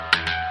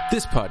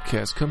This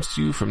podcast comes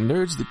to you from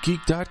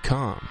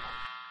nerdsthatgeek.com.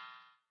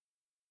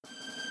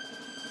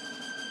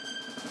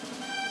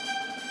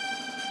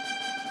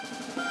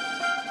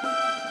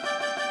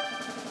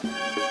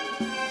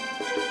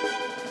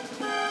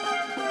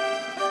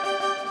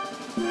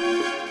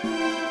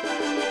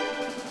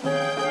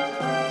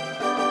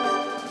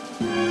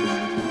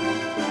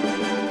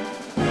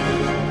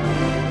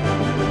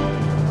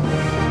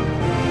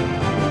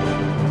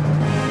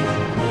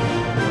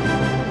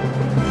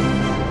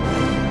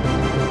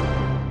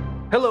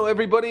 Hello,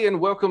 everybody, and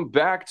welcome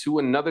back to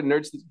another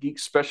Nerds That Geek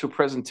special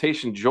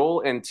presentation.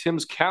 Joel and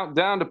Tim's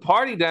countdown to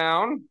Party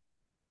Down.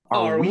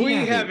 Are we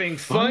having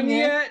fun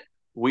yet?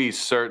 We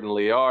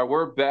certainly are.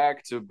 We're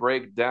back to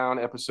break down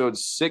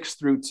episodes 6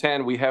 through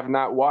 10. We have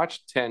not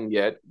watched 10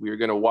 yet. We're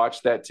going to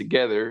watch that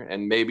together,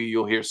 and maybe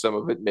you'll hear some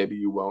of it, maybe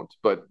you won't,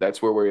 but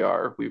that's where we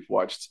are. We've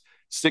watched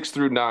 6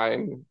 through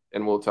 9,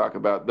 and we'll talk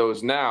about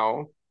those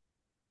now.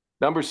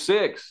 Number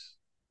 6,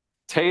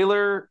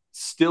 Taylor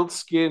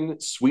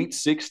Stiltskin Sweet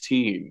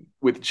 16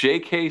 with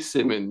J.K.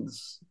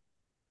 Simmons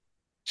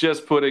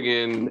just putting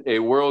in a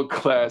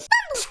world-class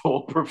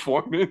soul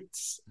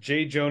performance.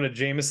 J. Jonah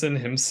Jameson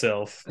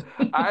himself.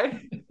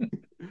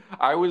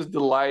 I was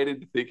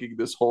delighted thinking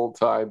this whole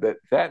time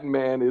that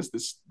man is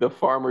the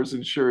farmer's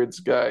insurance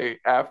guy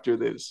after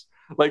this.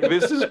 Like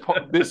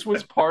this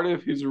was part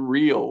of his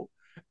reel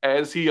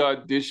as he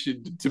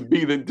auditioned to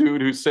be the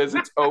dude who says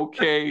it's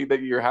okay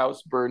that your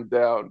house burned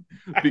down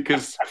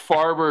because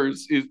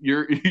farmers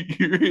you're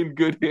in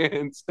good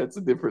hands. That's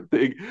a different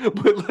thing.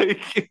 But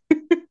like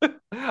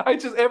I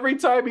just every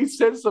time he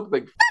said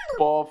something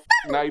ball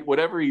night,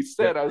 whatever he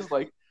said, I was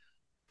like,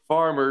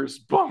 farmers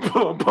bum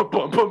bum bum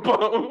bum bum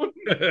bum.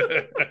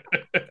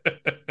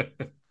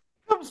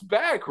 Comes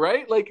back,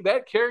 right? Like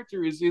that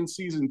character is in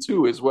season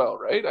 2 as well,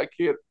 right?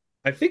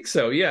 I think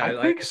so. Yeah,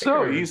 I think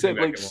so. He said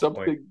like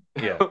something.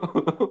 Yeah.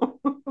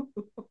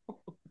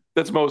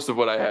 That's most of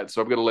what I had.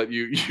 So I'm going to let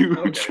you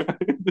okay. Try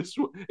this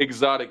one.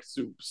 Exotic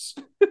soups.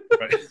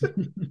 Right.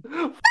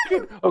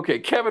 Okay,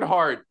 Kevin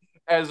Hart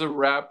as a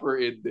rapper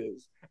in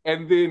this,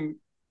 and then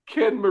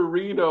Ken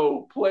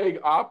Marino playing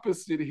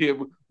opposite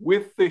him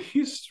with the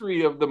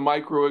history of the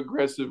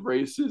microaggressive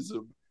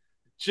racism.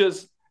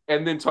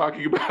 And then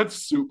talking about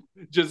soup.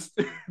 Just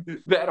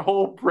that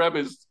whole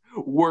premise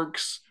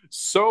works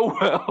so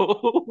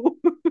well.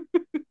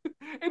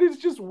 And it's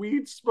just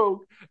weed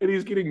smoke, and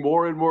he's getting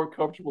more and more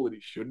comfortable, and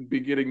he shouldn't be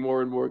getting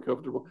more and more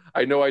comfortable.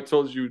 I know I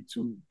told you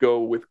to go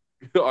with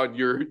on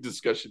your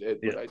discussion, Ed,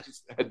 but I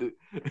just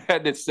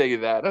had to say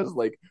that. I was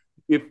like,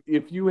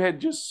 if you had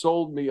just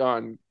sold me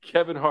on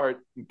Kevin Hart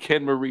and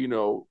Ken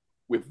Marino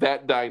with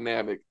that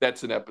dynamic,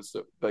 that's an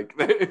episode. Like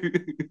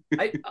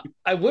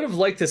I would have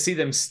liked to see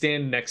them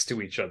stand next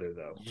to each other,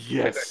 though.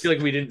 Yes, I feel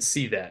like we didn't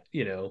see that,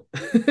 you know.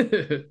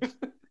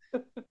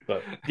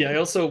 But yeah, I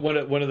also one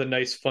of the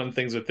nice fun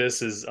things with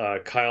this is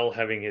Kyle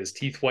having his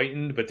teeth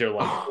whitened, but they're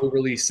like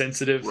overly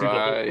sensitive through the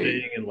whole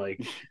thing, and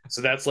like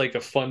so that's like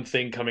a fun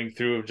thing coming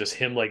through of just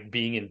him like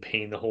being in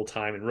pain the whole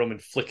time, and Roman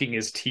flicking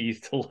his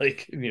teeth to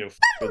like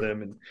with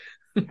him,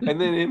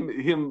 and then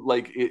him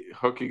like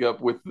hooking up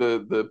with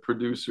the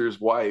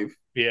producer's wife.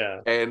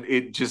 Yeah, and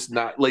it just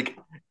not like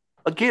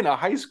again a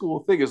high school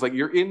thing is like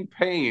you're in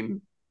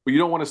pain, but you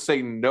don't want to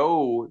say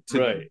no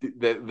to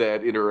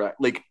that interact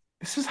like.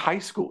 This is high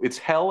school. It's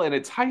hell and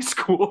it's high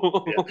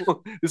school. Yeah.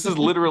 This is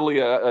literally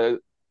a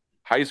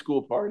high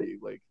school party.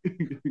 Like,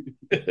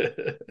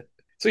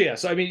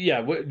 so I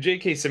mean, what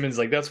J.K. Simmons,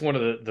 like that's one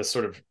of the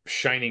sort of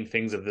shining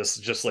things of this,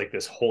 just like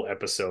this whole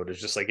episode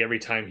is just like every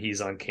time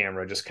he's on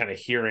camera, just kind of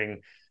hearing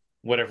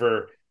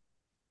whatever,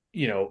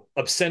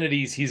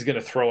 obscenities he's going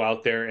to throw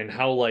out there, and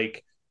how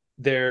like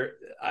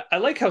I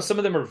like how some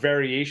of them are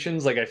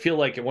variations. Like I feel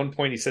like at one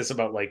point he says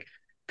about like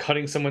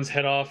cutting someone's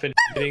head off and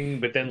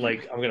but then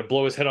like I'm gonna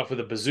blow his head off with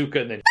a bazooka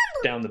and then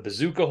down the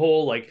bazooka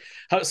hole, like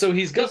how so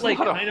he's got like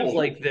kind of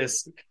like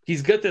this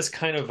he's got this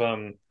kind of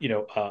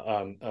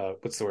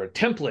what's the word,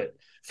 template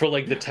for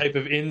like the type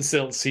of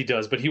insults he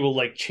does, but he will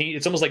like change.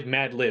 It's almost like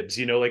Mad Libs,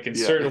 like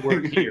insert a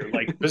word here,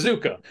 like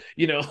bazooka,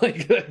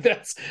 like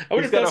that's I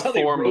wonder if that's how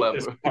they wrote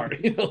this part,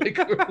 like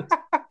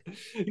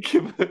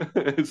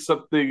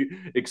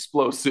something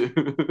explosive.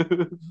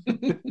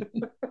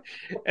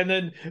 And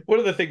then one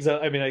of the things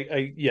I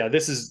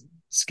this is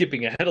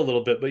skipping ahead a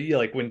little bit, but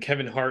like when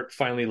Kevin Hart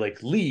finally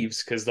like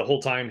leaves, because the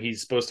whole time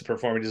he's supposed to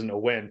perform, he doesn't know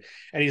when,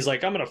 and he's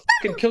like, I'm gonna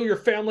fucking kill your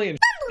family and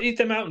eat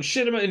them out and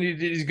shit them out, and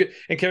he's good.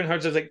 And Kevin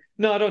Hart's just like,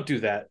 no, don't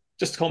do that.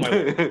 Just call my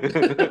lawyer.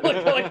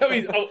 like how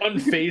he's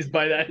unfazed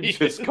by that.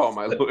 Just call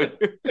my lawyer.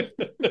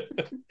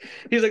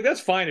 He's like,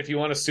 that's fine if you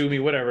want to sue me,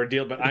 whatever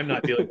deal, but I'm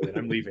not dealing with it.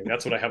 I'm leaving.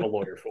 That's what I have a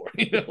lawyer for.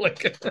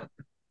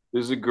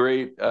 There's a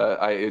great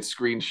I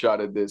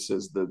screenshotted this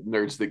as the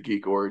Nerds That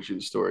Geek origin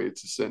story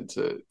to send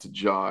to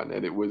John,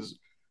 and it was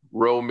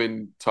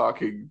Roman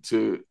talking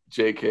to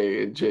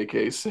JK, and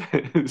JK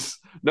says,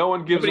 "No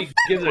one gives Nobody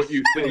a gives a what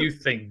you what think." you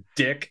think,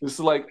 dick. It's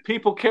like,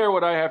 people care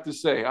what I have to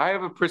say. I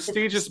have a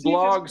prestigious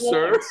blog,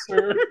 sir.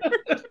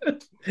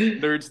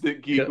 Nerds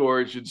That Geek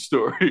Origin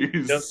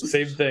Stories. Yep,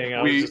 same thing.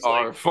 I was We just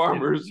are like,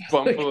 farmers.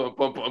 Bum, bum,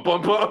 bum, bum,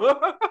 bum,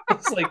 bum.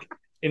 it's like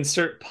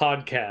insert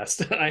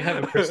podcast. I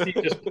have a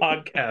prestigious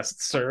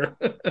podcast, sir.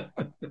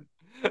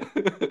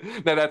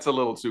 Now that's a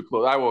little too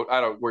close.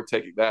 We're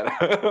taking that.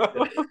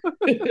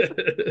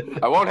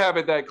 I won't have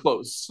it that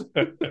close.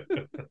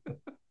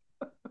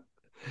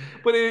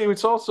 But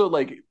it's also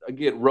like,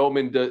 again,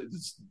 Roman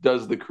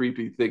does the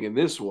creepy thing in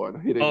this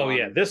one. Oh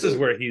yeah, this is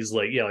where he's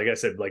like, yeah, like I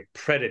said, like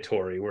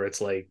predatory, where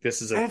it's like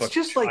this is a and it's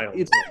just child. like,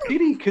 it's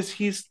shitty because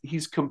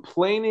he's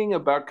complaining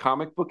about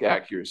comic book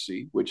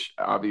accuracy, which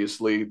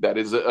obviously that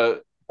is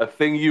a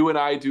thing you and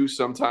I do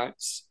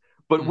sometimes.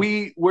 But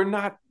we're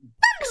not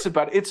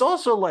about it. It's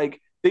also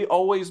like they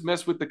always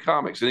mess with the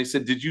comics. And they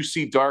said, "Did you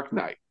see Dark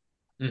Knight?"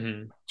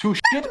 To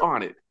shit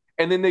on it.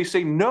 And then they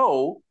say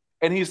no.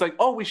 And he's like,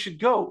 "Oh, we should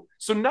go."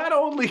 So not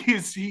only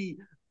is he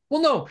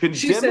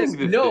she says,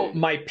 "No, thing,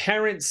 my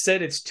parents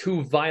said it's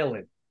too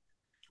violent."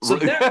 So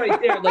that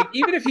right there, like,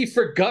 even if he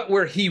forgot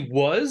where he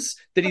was,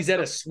 that he's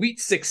at a Sweet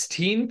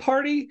 16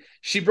 party,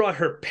 she brought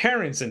her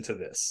parents into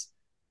this.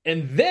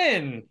 And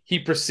then he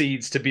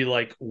proceeds to be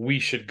like, "We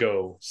should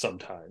go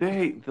sometime."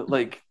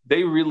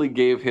 They really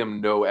gave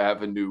him no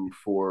avenue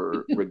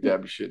for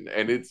redemption.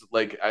 And it's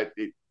like,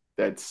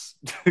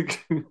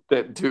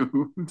 that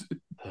dude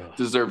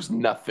deserves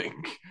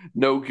nothing,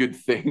 no good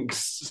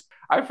things.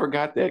 I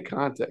forgot that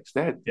context.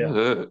 And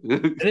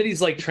then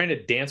he's like trying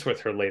to dance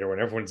with her later when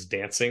everyone's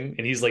dancing,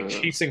 and he's like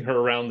chasing her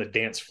around the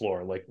dance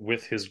floor, like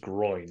with his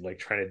groin, like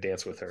trying to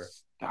dance with her.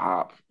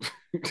 Stop.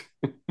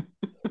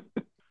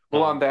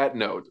 Well, on that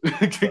note.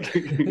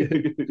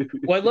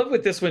 Well, I love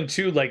with this one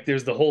too, like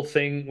there's the whole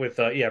thing with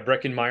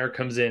Breckin Meyer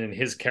comes in, and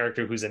his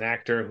character, who's an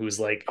actor, who's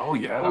like, oh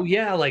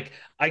yeah, like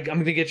I'm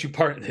gonna get you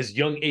part of this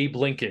young Abe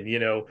Lincoln, you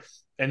know,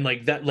 and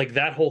like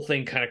that whole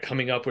thing kind of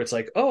coming up where it's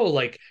like, oh,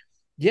 like,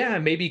 yeah,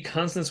 maybe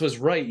Constance was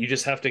right. You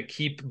just have to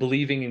keep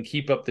believing and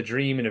keep up the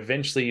dream, and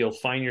eventually you'll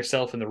find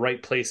yourself in the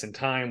right place and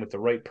time with the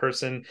right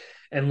person.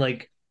 And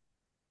like,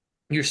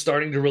 you're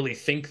starting to really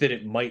think that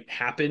it might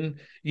happen,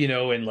 you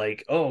know, and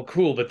like, oh,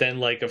 cool. But then,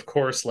 like, of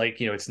course, like,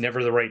 you know, it's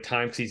never the right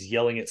time because he's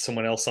yelling at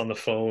someone else on the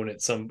phone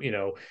at some, you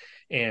know,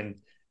 and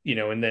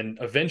then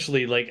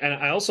eventually, like, and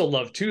I also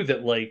love too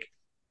that like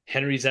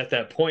Henry's at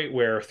that point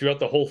where throughout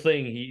the whole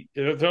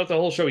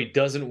show, he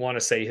doesn't want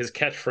to say his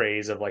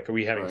catchphrase of like, "Are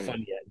we having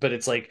fun yet?" But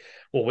it's like,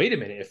 well, wait a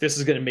minute. If this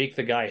is going to make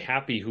the guy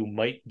happy who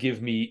might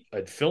give me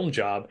a film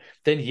job,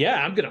 then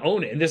yeah, I'm going to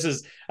own it. And this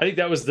is, I think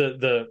that was the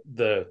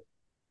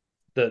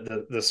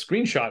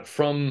screenshot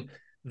from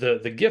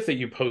the GIF that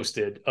you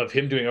posted of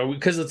him doing,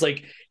 because it's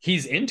like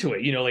he's into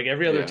it, you know, like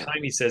every other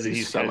time he says it,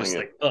 he's kind of just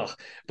like, ugh.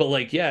 But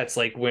like, yeah, it's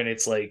like when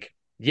it's like,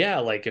 yeah,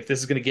 like if this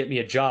is going to get me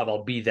a job,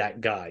 I'll be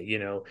that guy, you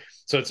know.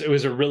 So it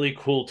was a really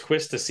cool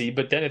twist to see.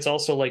 But then it's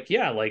also like,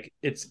 yeah, like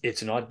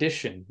it's an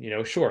audition, you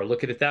know. Sure,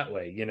 look at it that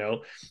way, you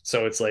know.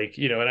 So it's like,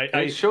 you know, and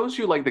it shows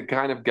you like the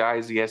kind of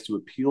guys he has to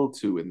appeal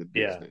to in the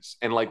business,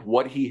 and like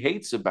what he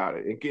hates about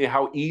it, and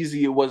how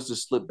easy it was to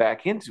slip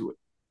back into it.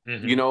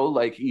 You know,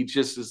 like he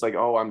just is like,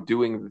 oh, I'm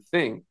doing the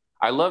thing.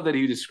 I love that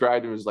he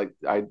described him as like,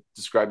 I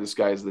described this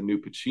guy as the new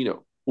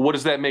Pacino. Well, what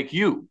does that make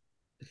you?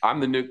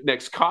 I'm the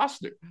next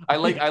Costner. I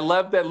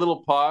love that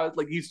little pause.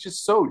 Like, he's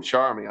just so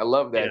charming. I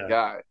love that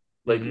guy.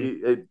 Like,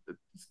 it's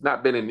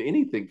not been in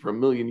anything for a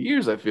million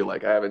years. I feel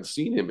like I haven't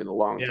seen him in a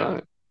long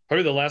time.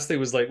 Probably the last thing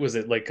was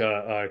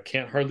it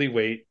Can't Hardly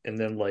Wait, and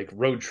then like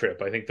Road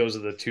Trip. I think those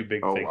are the two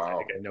big things I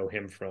think I know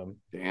him from.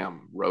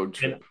 Damn, Road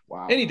Trip.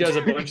 Wow. And he does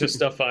a bunch of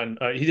stuff on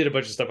he did a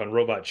bunch of stuff on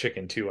Robot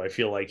Chicken too. I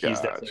feel like he's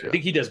definitely, I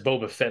think he does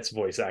Boba Fett's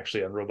voice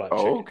actually on Robot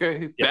Chicken.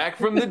 Okay. Yeah. Back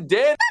from the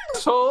dead,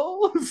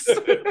 assholes.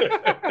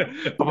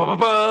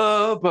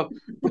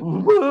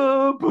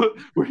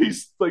 Where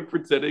he's like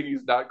pretending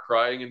he's not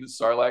crying in the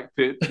Sarlacc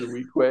pit in a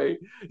weak way.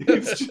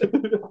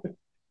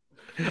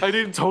 I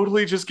didn't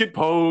totally just get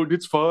pwned.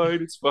 It's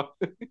fine. It's fine.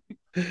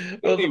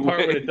 Well, the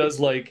part when it does,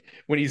 like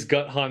when he's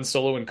got Han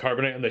Solo and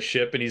Carbonite on the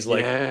ship, and he's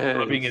like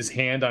rubbing his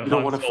hand on. You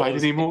don't want to fight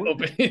anymore.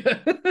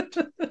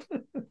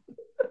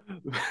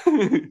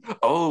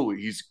 Oh,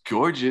 he's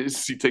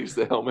gorgeous. He takes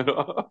the helmet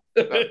off.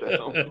 Not the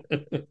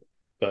helmet.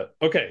 But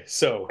okay,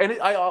 so and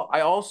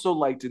I also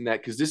liked in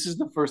that, because this is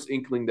the first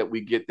inkling that we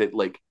get that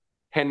like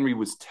Henry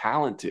was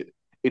talented.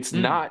 It's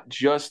not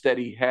just that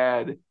he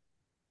had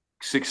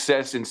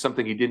success in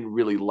something he didn't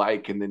really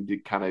like and then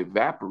kind of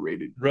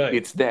evaporated. Right.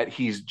 It's that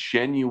he's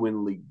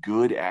genuinely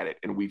good at it,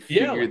 and we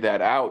figured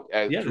that out.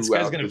 This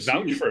guy's going to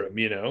vouch for him,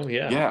 you know.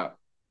 Yeah.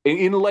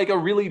 In like a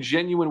really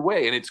genuine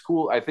way, and it's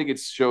cool. I think it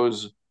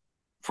shows,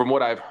 from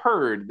what I've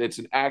heard, that's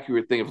an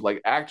accurate thing of like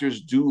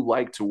actors do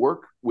like to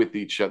work with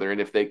each other,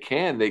 and if they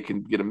can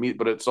get a meet.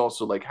 But it's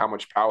also like how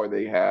much power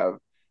they have,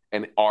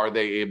 and are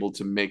they able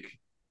to make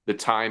the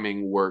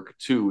timing work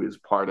too, is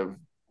part of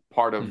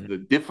the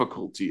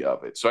difficulty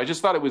of it. So I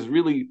just thought it was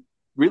really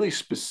really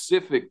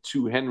specific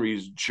to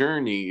Henry's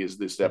journey is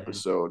this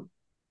episode,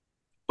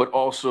 but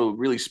also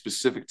really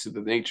specific to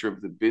the nature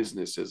of the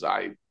business as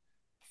I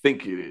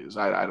think it is.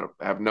 I don't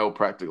have no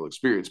practical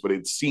experience, but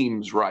it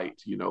seems right.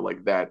 You know,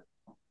 like that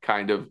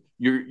kind of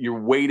you're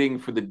waiting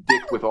for the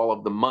dick with all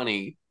of the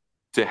money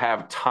to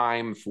have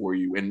time for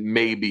you, and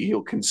maybe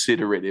he'll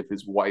consider it if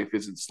his wife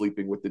isn't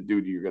sleeping with the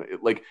dude you're gonna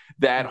like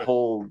that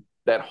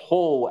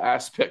whole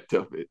aspect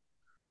of it.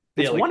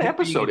 It's like one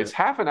episode. It's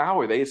half an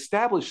hour. They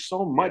establish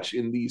so much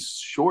in these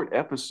short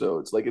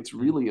episodes. Like it's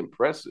really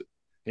impressive.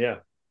 Yeah.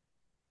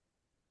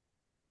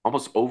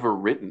 Almost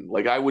overwritten.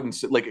 Like I wouldn't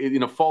say like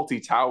in a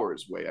Faulty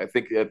Towers way. I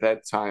think at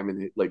that time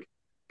and like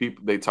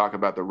people they talk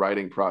about the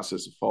writing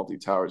process of Faulty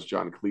Towers,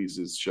 John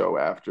Cleese's show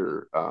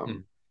after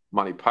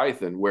Monty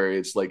Python, where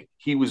it's like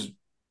he was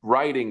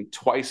writing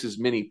twice as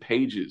many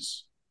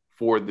pages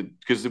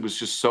because it was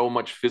just so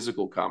much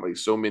physical comedy,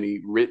 so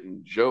many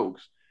written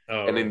jokes.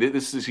 And then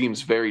this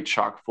seems very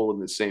chock full in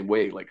the same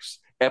way. Like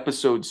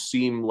episodes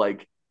seem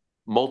like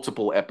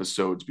multiple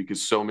episodes because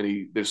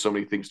there's so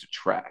many things to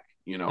track,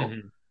 you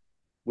know,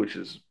 which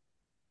is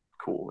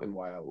cool and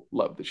why I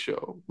love the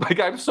show.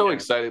 Like I'm so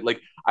excited. Like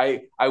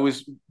I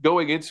was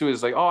going into it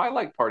as like, oh, I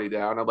like Party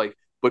Down. I'm like,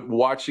 but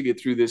watching it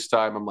through this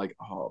time, I'm like,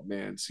 oh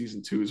man,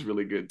 season 2 is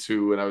really good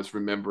too. And I was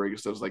remembering,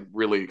 so I was like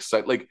really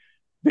excited. Like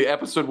the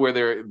episode where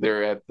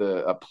they're at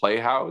a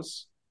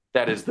playhouse.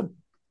 That is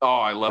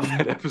I love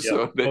that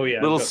episode. Yep. Oh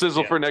yeah, little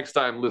sizzle for next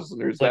time,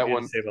 listeners. What that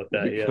one. say about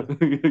that, yeah.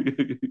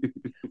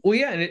 Well,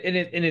 yeah,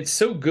 and it's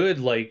so good,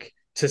 like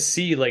to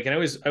see, like, and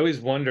I always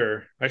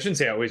wonder. I shouldn't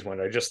say I always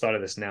wonder. I just thought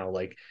of this now,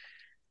 like.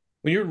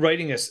 When you're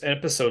writing an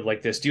episode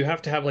like this, do you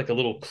have to have like a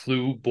little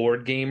clue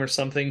board game or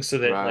something so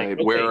that like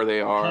where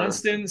they are?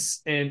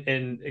 Constance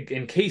and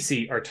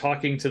Casey are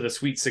talking to the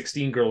Sweet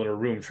 16 girl in her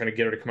room, trying to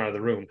get her to come out of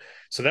the room.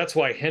 So that's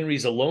why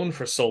Henry's alone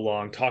for so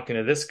long talking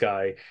to this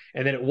guy.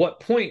 And then at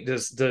what point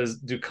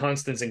do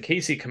Constance and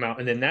Casey come out?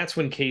 And then that's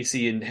when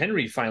Casey and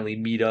Henry finally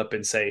meet up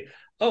and say,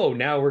 oh,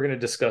 now we're going to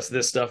discuss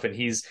this stuff. And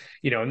he's,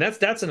 you know, and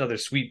that's another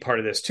sweet part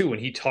of this too, when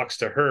he talks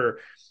to her.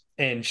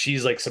 And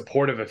she's like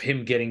supportive of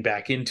him getting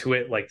back into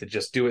it, like to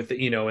just do it,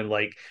 you know, and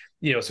like,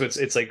 you know, so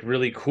it's like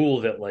really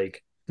cool that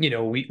like, you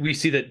know, we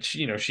see that,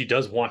 she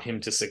does want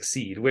him to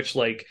succeed, which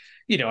like,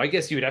 you know, I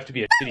guess you would have to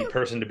be a shitty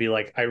person to be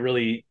like, I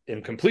really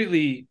am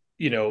completely,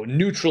 you know,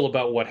 neutral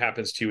about what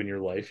happens to you in your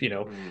life, you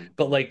know,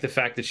 but like the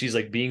fact that she's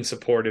like being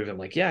supportive and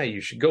like, yeah,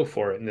 you should go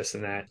for it and this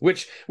and that,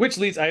 which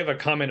leads, I have a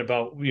comment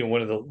about, you know,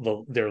 one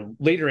of their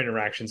later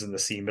interactions in the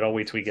scene, but I'll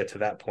wait till we get to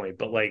that point.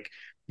 But like,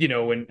 you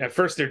know, when at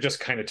first they're just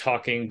kind of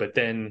talking, but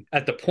then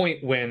at the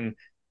point when,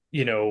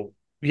 you know,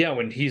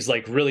 when he's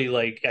like really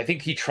like, I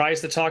think he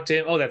tries to talk to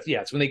him. Oh,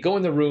 it's when they go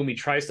in the room, he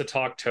tries to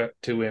talk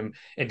to him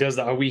and does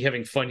are we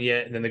having fun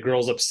yet? And then the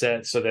girl's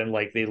upset. So then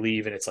like they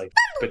leave and it's like,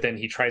 but then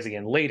he tries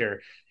again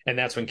later. And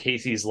that's when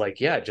Casey's like,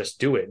 yeah, just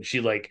do it. And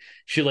she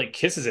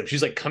kisses him.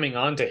 She's like coming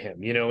on to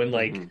him, you know, and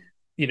like,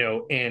 you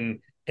know,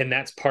 and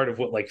that's part of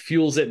what like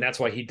fuels it. And that's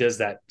why he does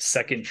that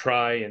second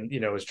try and, you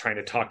know, is trying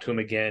to talk to him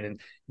again.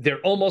 And they're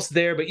almost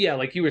there. But yeah,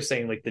 like you were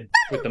saying, like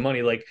with the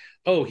money, like,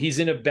 oh, he's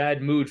in a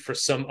bad mood for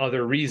some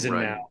other reason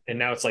now. And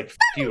now it's like, F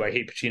you, I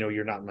hate Pacino.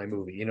 You're not in my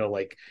movie, you know,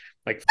 like,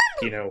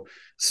 you know,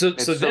 so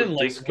then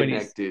like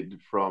disconnected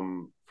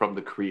from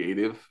the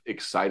creative,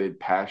 excited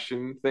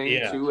passion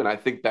thing too. And I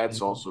think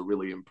that's also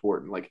really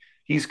important. Like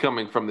he's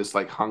coming from this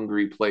like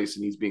hungry place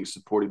and he's being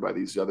supported by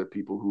these other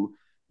people who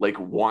like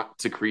want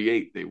to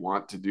create, they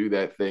want to do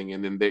that thing.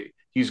 And then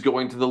he's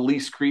going to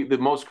the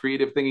most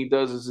creative thing he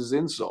does is his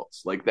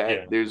insults like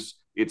that.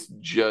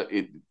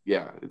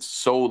 It's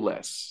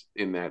soulless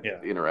in that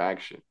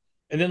interaction.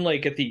 And then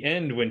like at the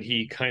end when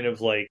he kind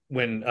of like,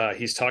 when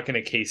he's talking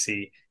to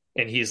Casey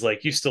and he's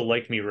like, you still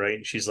like me, right?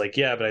 And she's like,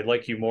 yeah, but I'd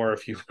like you more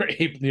if you were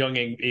young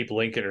Abe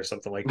Lincoln or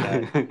something like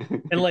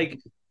that. And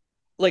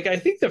like, I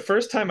think the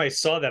first time I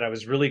saw that, I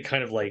was really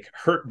kind of like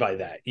hurt by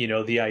that, you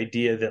know, the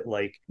idea that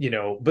like, you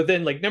know, but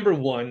then like, number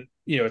one,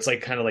 you know, it's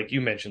like kind of like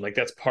you mentioned, like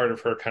that's part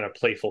of her kind of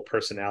playful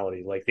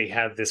personality. Like they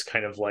have this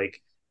kind of like,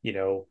 you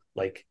know,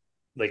 like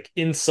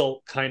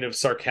insult kind of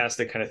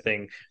sarcastic kind of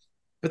thing.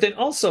 But then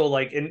also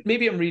like, and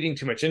maybe I'm reading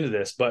too much into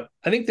this, but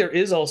I think there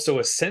is also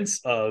a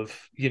sense of,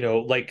 you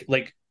know,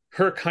 like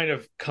her kind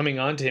of coming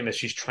on to him as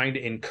she's trying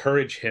to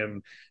encourage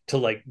him to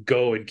like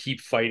go and keep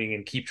fighting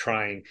and keep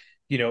trying.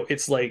 You know,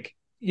 it's like,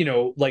 you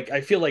know, like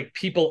I feel like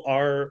people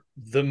are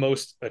the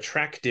most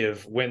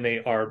attractive when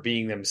they are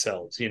being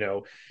themselves, you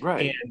know,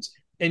 right?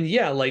 And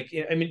yeah, like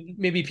I mean,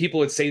 maybe people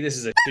would say this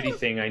is a shitty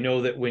thing. I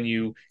know that when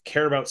you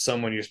care about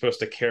someone, you're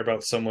supposed to care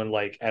about someone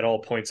like at all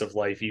points of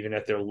life, even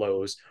at their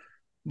lows.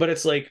 But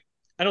it's like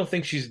I don't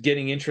think she's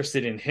getting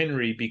interested in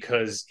Henry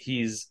because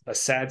he's a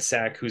sad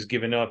sack who's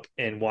given up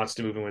and wants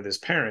to move in with his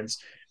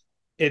parents.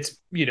 It's,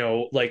 you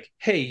know, like,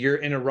 hey, you're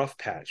in a rough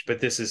patch, but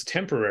this is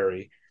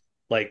temporary.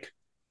 Like,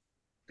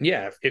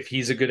 yeah, if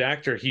he's a good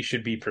actor, he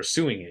should be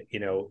pursuing it. You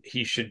know,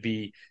 he should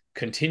be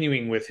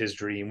continuing with his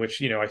dream,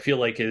 which, you know, I feel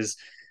like is,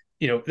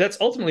 you know,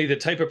 that's ultimately the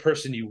type of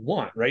person you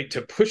want, right?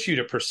 To push you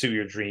to pursue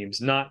your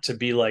dreams, not to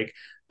be like,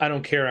 I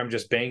don't care, I'm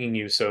just banging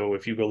you, so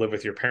if you go live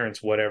with your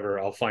parents, whatever,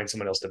 I'll find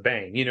someone else to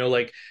bang,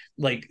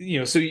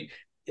 so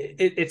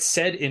it's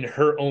said in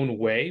her own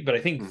way, but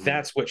I think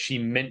that's what she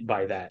meant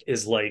by that,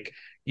 is like,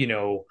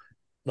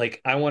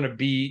 I want to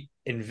be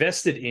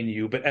invested in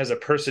you, but as a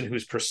person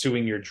who's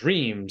pursuing your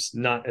dreams,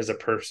 not as a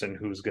person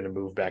who's going to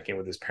move back in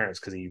with his parents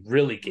because he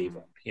really gave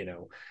up,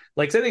 so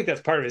I think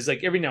that's part of it, is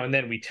like every now and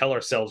then we tell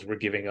ourselves we're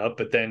giving up,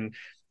 but then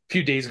a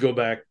few days go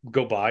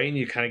by and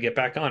you kind of get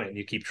back on it and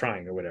you keep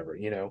trying or whatever,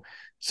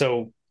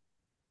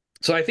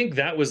 so I think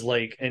that was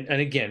like, and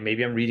again,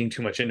 maybe I'm reading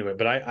too much into it,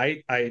 but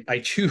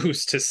I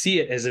choose to see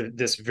it as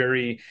this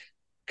very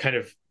kind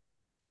of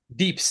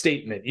deep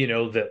statement,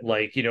 that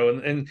like,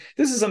 and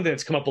this is something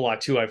that's come up a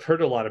lot too. I've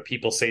heard a lot of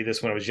people say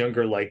this when I was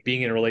younger, like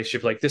being in a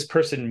relationship, like this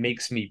person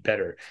makes me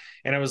better.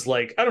 And I was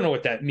like, I don't know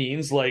what that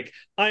means. Like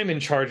I'm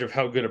in charge of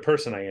how good a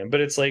person I am.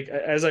 But it's like,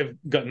 as I've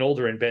gotten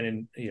older and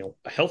been in,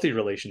 a healthy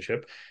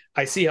relationship,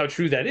 I see how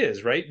true that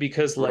is. Right.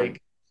 Because like,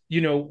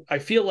 I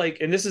feel like,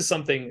 and this is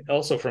something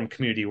also from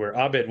Community, where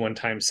Abed one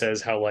time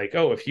says how like,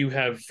 oh, if you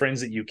have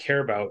friends that you care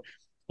about,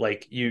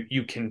 like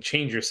you can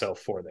change yourself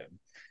for them.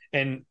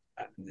 And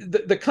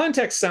the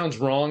context sounds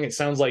wrong. It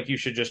sounds like you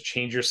should just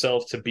change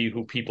yourself to be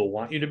who people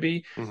want you to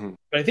be.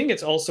 But I think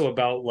it's also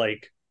about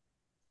like,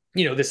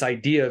 this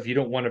idea of you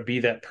don't want to be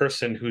that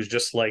person who's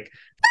just like,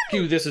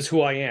 you, this is who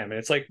I am. And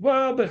it's like,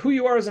 well, but who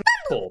you are is an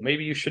asshole.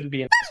 Maybe you shouldn't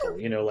be an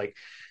asshole,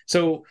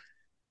 so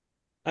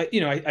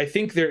I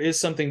think there is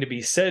something to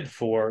be said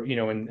for,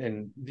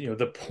 and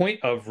the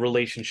point of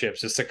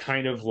relationships is to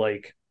kind of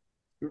like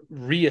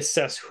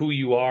reassess who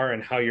you are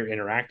and how you're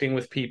interacting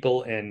with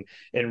people, and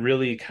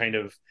really kind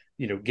of,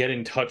 get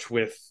in touch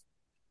with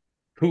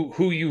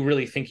who you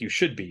really think you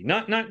should be,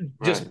 not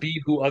just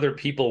be who other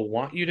people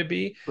want you to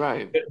be,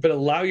 but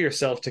allow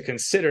yourself to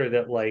consider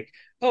that, like,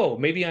 oh,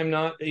 maybe I'm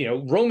not,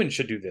 Roman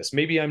should do this,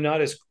 maybe I'm not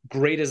as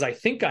great as I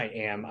think I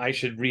am, I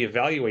should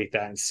reevaluate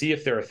that and see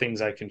if there are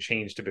things I can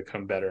change to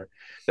become better.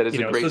 That is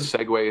a great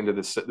segue into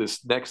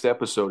this next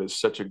episode. Is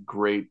such a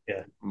great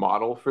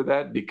model for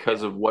that,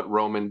 because of what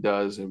Roman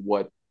does and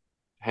what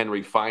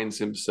Henry finds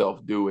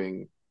himself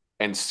doing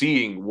and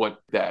seeing what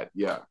that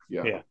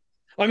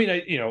I mean,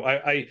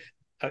 I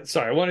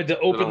sorry, I wanted to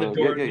open the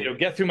door,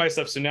 get through my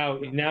stuff. So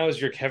now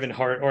is your Kevin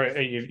Hart, or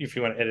if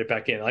you want to edit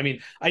back in. I mean,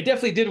 I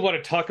definitely did want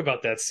to talk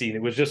about that scene.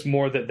 It was just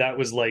more that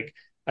was like,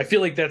 I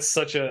feel like that's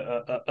such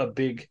a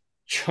big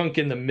chunk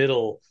in the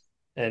middle,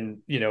 and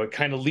it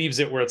kind of leaves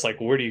it where it's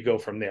like, where do you go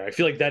from there? I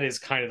feel like that is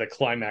kind of the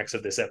climax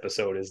of this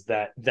episode, is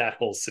that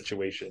whole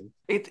situation.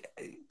 It's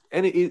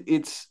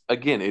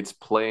again, it's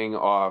paying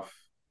off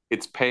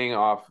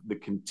the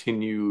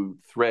continued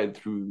thread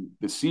through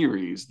the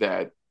series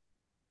that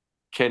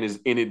Ken is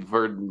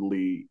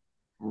inadvertently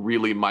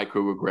really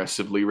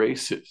microaggressively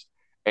racist.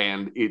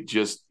 And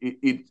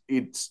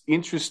it's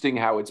interesting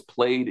how it's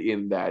played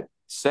in that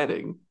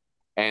setting,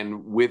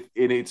 and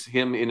it's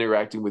him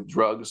interacting with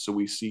drugs. So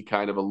we see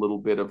kind of a little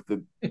bit of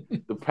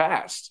the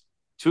past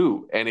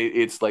too. And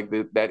it's like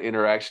that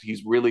interaction.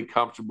 He's really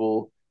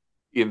comfortable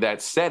in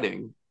that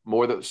setting,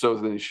 more so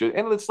than he should.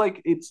 And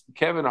it's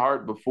Kevin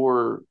Hart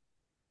before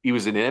he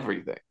was in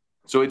everything.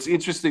 So it's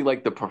interesting,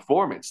 like the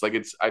performance, like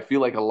I feel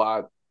like a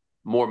lot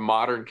more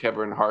modern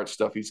Kevin Hart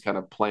stuff, he's kind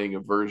of playing a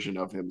version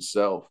of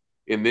himself.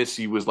 In this,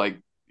 he was like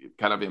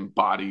kind of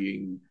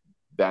embodying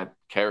that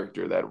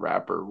character, that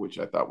rapper, which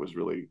I thought was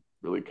really,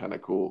 really kind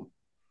of cool.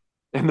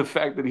 And the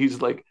fact that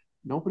he's like,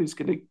 nobody's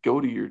going to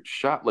go to your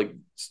shop. Like,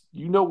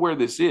 where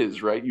this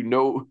is, right? You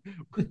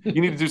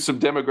need to do some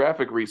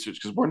demographic research,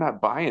 because we're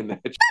not buying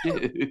that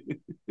shit.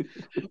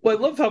 Well, I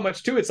love how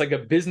much too it's like a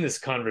business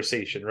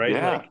conversation, right?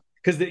 Yeah. Like,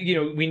 because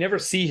we never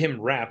see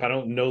him rap. I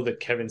don't know that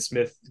Kevin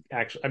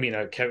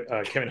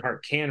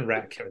Hart can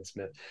rap Kevin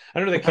Smith. I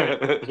don't know that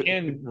Kevin Hart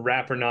can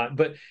rap or not,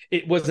 but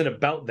it wasn't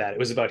about that. It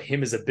was about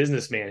him as a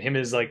businessman. Him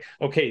as like,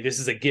 okay, this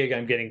is a gig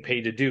I'm getting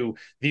paid to do.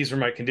 These are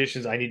my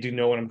conditions. I need to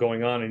know what I'm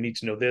going on. I need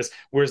to know this.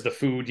 Where's the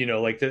food?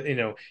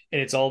 And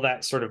it's all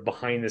that sort of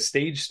behind the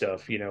stage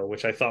stuff,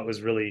 which I thought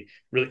was really,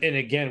 really, and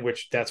again,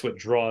 which that's what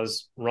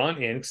draws Ron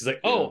in, because it's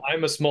like, oh, I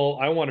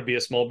want to be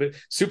a small bit.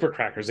 Super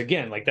Crackers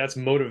again, like that's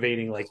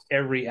motivating. Like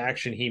every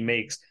action he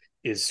makes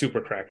is Super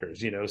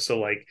Crackers, so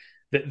like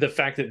the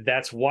fact that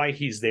that's why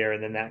he's there,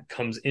 and then that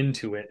comes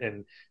into it,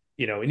 and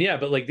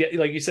but like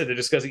you said, they're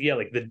discussing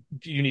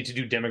you need to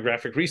do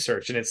demographic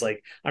research, and it's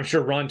like, I'm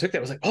sure Ron took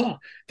that, was like, oh,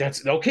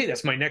 that's okay,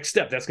 that's my next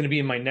step, that's going to be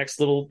in my next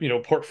little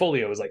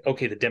portfolio, is like,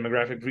 okay, the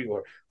demographic,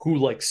 or who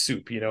likes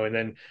soup, and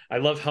then I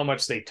love how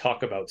much they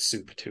talk about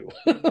soup too,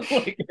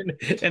 like,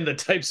 and the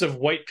types of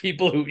white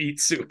people who eat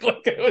soup,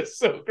 like it was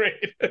so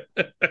great.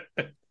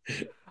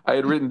 I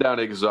had written down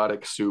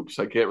exotic soups.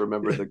 I can't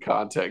remember the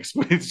context,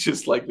 but it's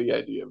just like the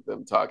idea of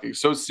them talking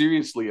so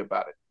seriously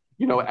about it,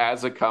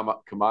 as a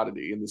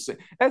commodity.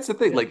 That's the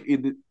thing.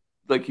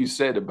 Like you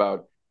said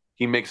about,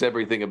 he makes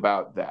everything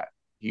about that.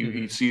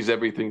 He sees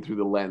everything through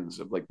the lens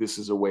of like, this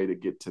is a way to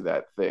get to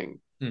that thing.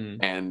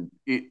 And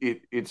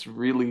it's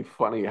really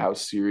funny how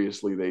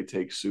seriously they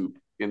take soup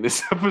in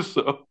this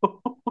episode.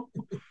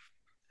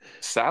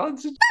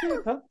 salads and shit,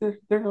 huh?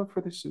 They're known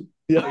for their soup.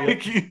 Yeah,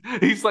 Like,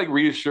 he's like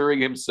reassuring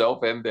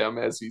himself and them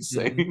as he's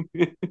saying.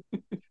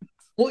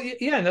 Well,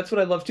 yeah, and that's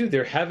what I love too.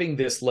 They're having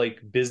this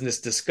like business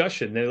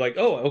discussion. They're like,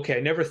 "Oh, okay,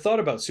 I never thought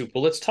about soup.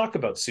 Well, let's talk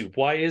about soup.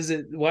 Why is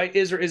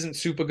or isn't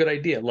soup a good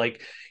idea?"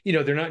 Like,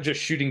 they're not just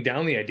shooting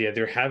down the idea.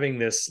 They're having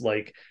this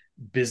like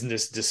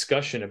business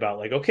discussion about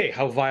like, okay,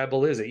 how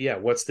viable is it? Yeah,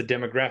 what's the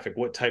demographic?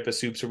 What type of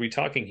soups are we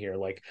talking here?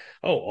 Like,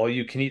 oh, all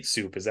you can eat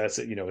soup, is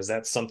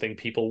that something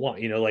people want?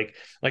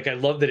 Like I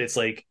love that it's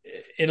like,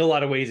 in a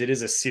lot of ways it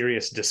is a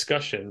serious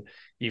discussion,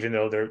 even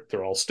though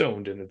they're all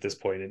stoned and at this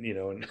point,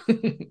 and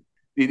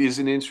It is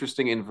an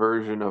interesting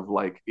inversion of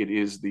like, it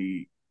is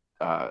the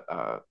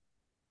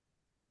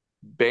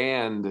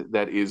band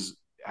that is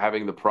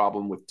having the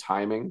problem with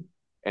timing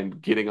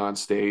and getting on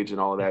stage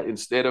and all of that.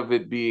 Instead of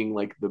it being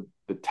like the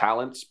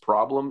talent's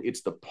problem,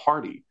 it's the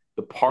party.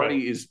 The party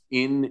Right. is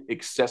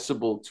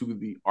inaccessible to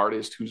the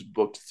artist who's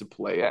booked to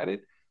play at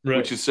it, Right.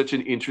 which is such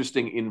an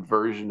interesting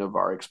inversion of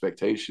our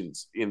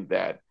expectations in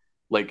that.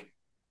 Like,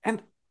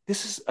 and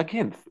this is,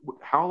 again,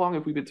 how long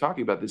have we been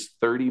talking about this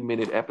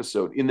 30-minute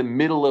episode in the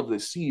middle of the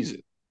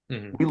season?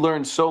 Mhm. We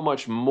learned so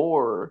much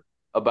more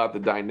about the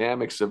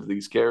dynamics of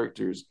these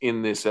characters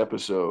in this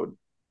episode.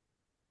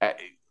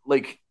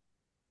 Like,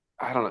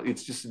 I don't know,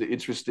 it's just an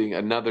interesting,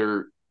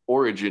 another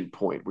origin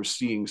point. We're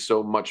seeing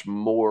so much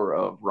more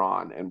of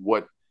Ron and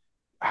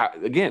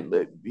again,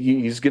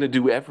 he's going to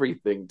do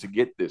everything to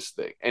get this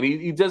thing. And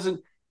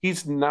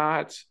he's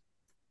not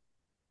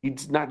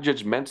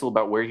judgmental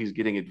about where he's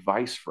getting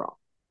advice from,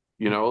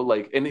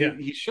 like, and Yeah.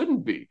 he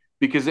shouldn't be,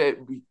 because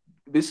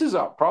this is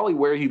probably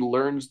where he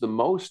learns the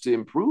most to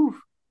improve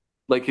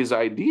like his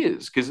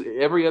ideas, because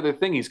every other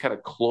thing he's kind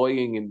of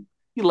cloying and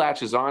he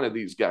latches on to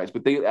these guys,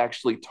 but they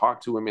actually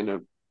talk to him in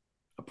a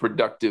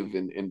productive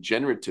and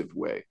generative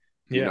way.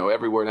 Yeah.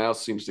 Everyone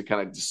else seems to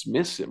kind of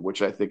dismiss him,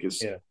 which I think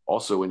is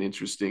also an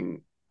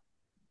interesting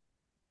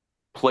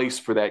place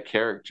for that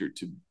character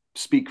to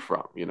speak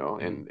from,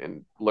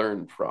 and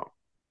learn from.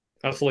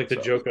 I also like the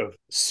joke of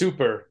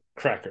super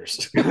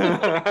crackers.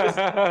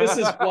 This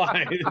is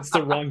why it's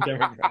the wrong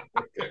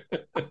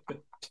demographic.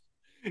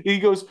 He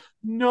goes,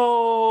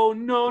 no,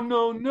 no,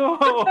 no,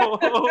 no.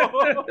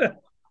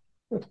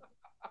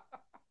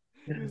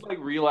 He's like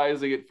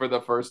realizing it for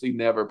the first. He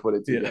never put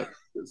it together.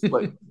 Yeah. It's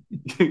like,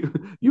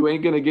 you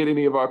ain't gonna get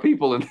any of our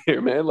people in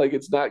there, man. Like,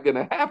 it's not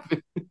gonna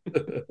happen.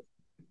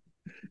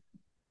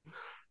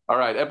 All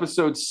right,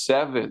 episode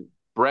 7,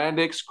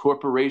 Brandix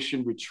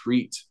Corporation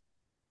Retreat.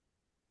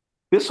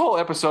 This whole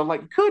episode, I'm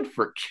like, good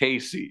for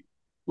Casey.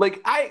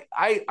 Like,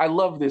 I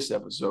love this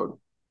episode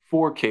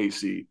for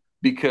Casey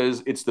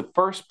because it's the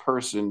first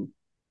person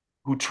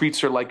who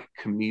treats her like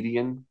a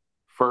comedian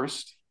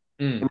first.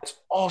 And that's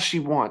all she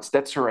wants.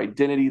 That's her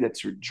identity.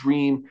 That's her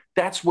dream.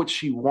 That's what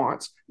she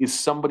wants, is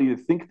somebody to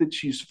think that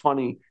she's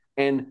funny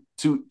and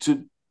to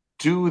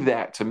do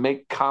that, to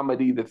make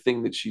comedy the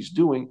thing that she's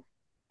doing.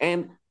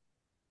 And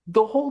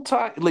the whole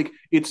time, like,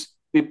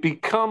 it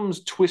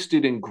becomes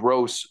twisted and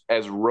gross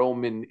as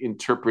Roman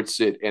interprets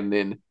it and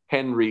then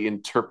Henry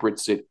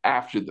interprets it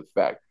after the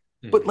fact.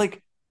 But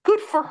like,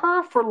 good for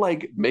her for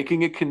like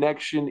making a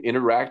connection,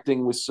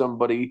 interacting with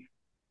somebody,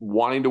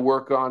 wanting to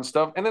work on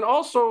stuff, and then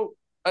also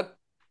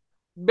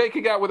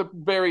making out with a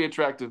very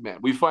attractive man.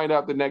 We find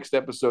out the next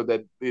episode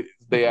that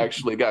they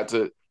actually got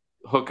to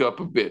hook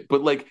up a bit.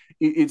 But like,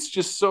 it's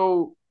just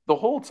so, the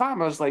whole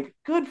time I was like,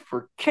 good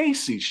for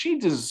Casey. She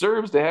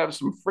deserves to have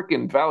some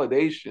freaking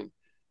validation.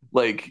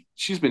 Like,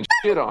 she's been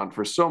shit on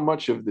for so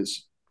much of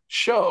this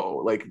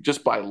show, like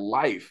just by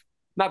life.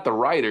 Not the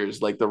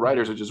writers. Like, the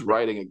writers are just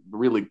writing a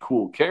really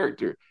cool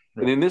character.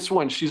 And in this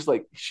one, he's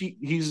like,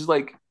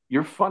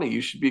 you're funny.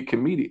 You should be a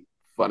comedian.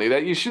 Funny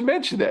that you should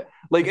mention that.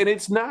 Like, and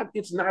it's not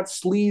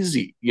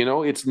sleazy,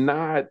 it's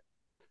not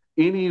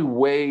any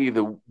way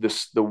the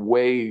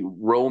way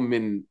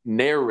Roman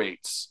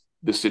narrates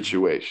the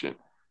situation.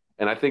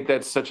 And I think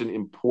that's such an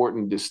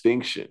important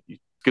distinction,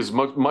 because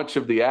much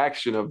of the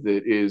action of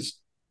it is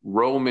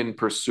Roman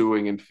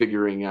pursuing and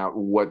figuring out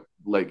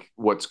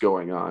what's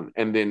going on,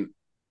 and then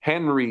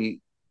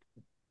Henry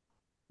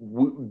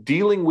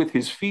dealing with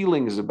his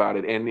feelings about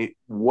it and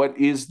what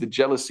is the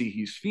jealousy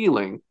he's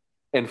feeling,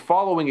 and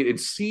following it and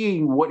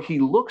seeing what he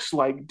looks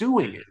like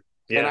doing it.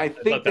 Yeah, and I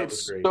think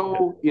that's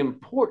so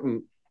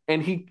important.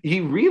 And he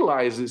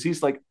realizes,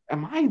 he's like,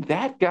 am I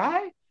that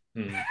guy?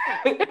 And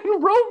when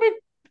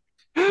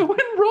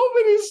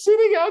Roman is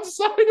sitting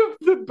outside of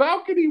the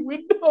balcony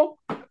window,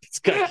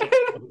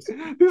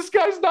 this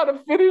guy's not a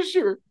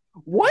finisher.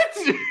 What?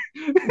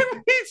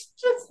 He's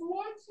just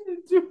watching a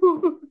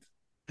dude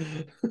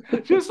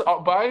just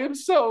by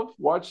himself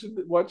watching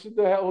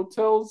the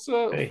hotel's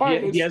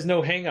he has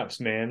no hangups,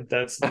 man.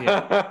 That's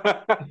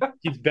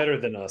he's better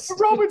than us.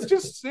 Roman's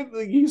just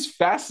he's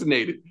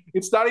fascinated.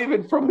 It's not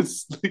even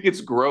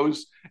it's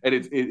gross and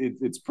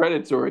it's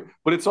predatory,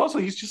 but it's also,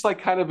 he's just like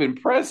kind of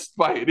impressed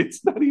by it.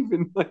 It's not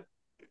even like,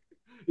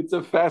 it's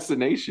a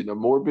fascination, a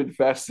morbid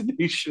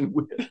fascination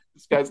with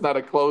this guy's not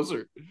a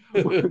closer.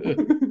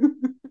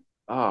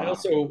 I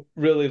also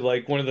really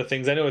like one of the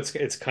things, I know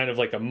it's kind of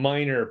like a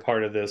minor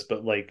part of this,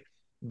 but like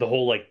the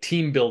whole like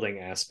team building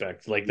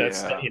aspect. Like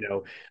that's, yeah.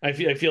 I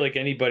feel like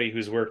anybody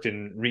who's worked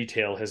in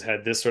retail has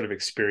had this sort of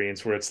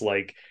experience where it's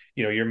like,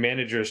 your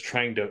manager is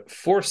trying to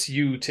force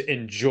you to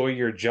enjoy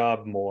your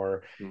job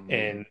more Mhm.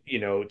 and,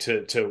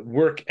 to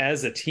work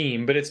as a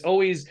team. But it's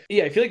always,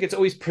 yeah, I feel like it's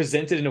always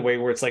presented in a way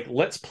where it's like,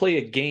 let's play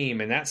a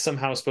game, and that's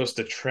somehow supposed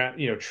to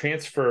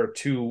transfer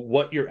to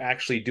what you're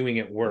actually doing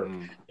at work.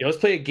 Mhm. Let's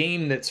play a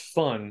game that's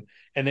fun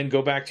and then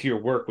go back to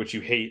your work, which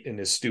you hate and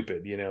is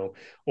stupid,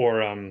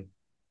 or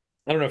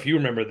I don't know if you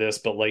remember this,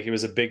 but like it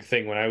was a big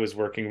thing when I was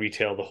working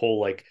retail, the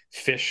whole like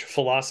fish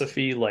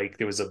philosophy. Like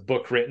there was a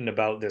book written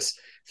about this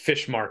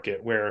fish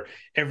market where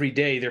every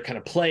day they're kind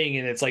of playing,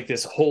 and it's like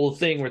this whole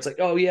thing where it's like,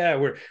 oh yeah,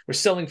 we're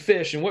selling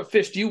fish, and what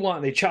fish do you want?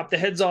 And they chop the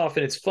heads off,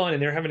 and it's fun,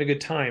 and they're having a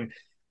good time.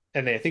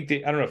 And I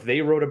don't know if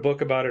they wrote a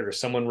book about it or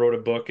someone wrote a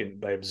book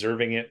and by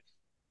observing it,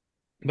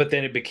 but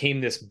then it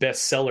became this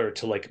bestseller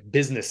to like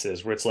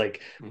businesses where it's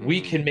like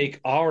we Mhm. can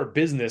make our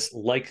business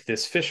like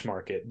this fish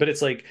market. But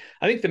it's like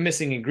I think the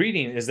missing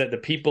ingredient is that the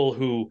people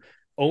who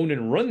own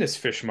and run this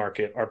fish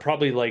market are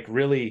probably like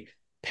really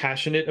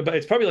passionate about,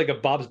 it's probably like a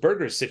Bob's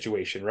Burgers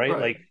situation, right?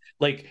 Right.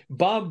 Like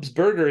Bob's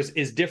Burgers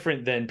is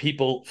different than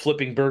people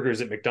flipping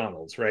burgers at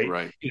McDonald's, right?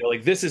 Right.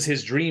 Like this is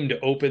his dream to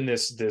open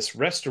this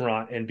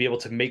restaurant and be able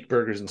to make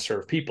burgers and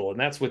serve people, and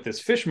that's what this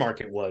fish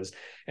market was.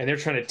 And they're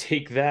trying to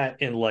take that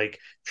and like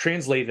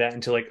translate that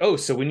into like, oh,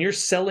 so when you're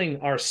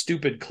selling our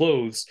stupid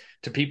clothes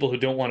to people who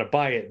don't want to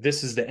buy it,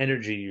 this is the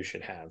energy you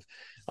should have.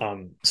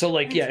 So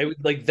like, yeah,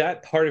 like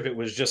that part of it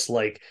was just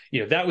like,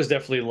 that was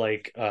definitely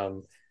like,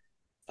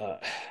 uh,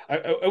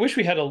 I wish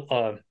we had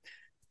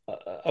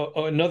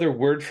another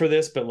word for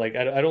this, but like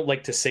I don't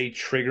like to say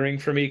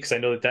triggering for me because I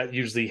know that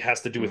usually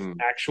has to do with Mhm.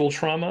 actual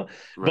trauma.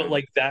 But Right.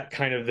 like that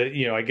kind of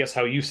I guess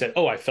how you said,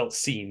 oh, I felt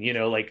seen.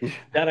 Like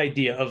that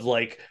idea of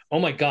like, oh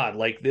my god,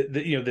 like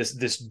this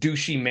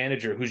douchey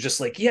manager who's just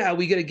like, yeah,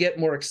 we got to get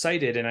more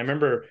excited. And I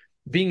remember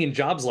being in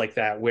jobs like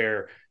that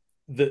where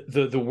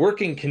the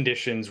working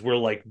conditions were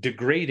like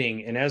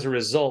degrading, and as a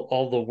result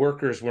all the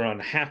workers were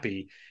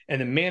unhappy,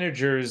 and the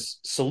manager's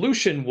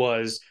solution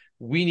was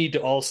we need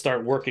to all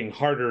start working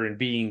harder and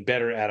being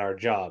better at our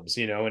jobs,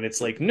 and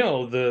it's like,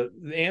 no, the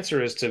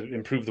answer is to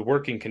improve the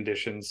working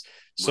conditions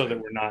so that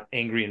Right. we're not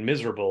angry and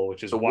miserable,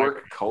 which is The why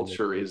work we're in this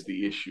culture is business.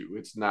 the issue.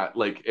 It's not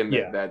like, and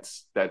Yeah,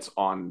 that's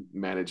on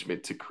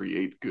management to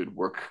create good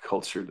work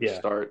culture to yeah,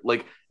 start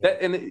like yeah,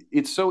 that. And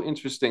it's so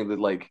interesting that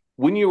like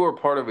when you are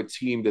part of a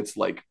team that's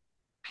like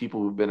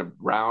people who've been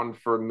around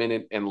for a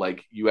minute and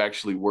like you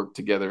actually work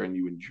together and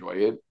you enjoy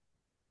it,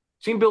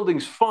 team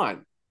building's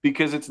fun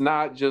because it's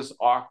not just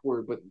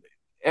awkward, but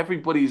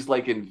everybody's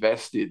like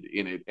invested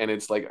in it, and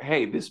it's like,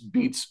 hey, this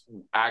beats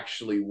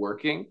actually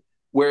working.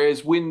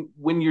 Whereas when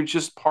you're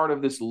just part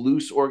of this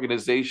loose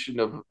organization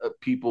of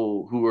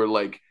people who are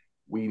like,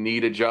 we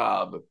need a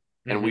job,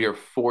 and we hmm, are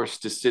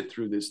forced to sit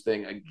through this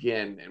thing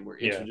again, and we're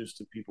yeah, introduced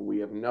to people we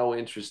have no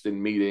interest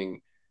in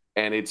meeting,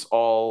 and it's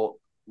all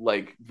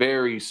like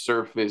very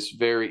surface,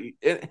 very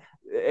and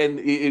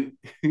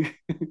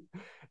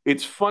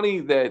it's funny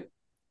that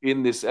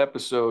in this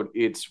episode,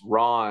 it's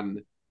Ron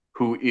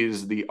who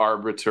is the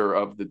arbiter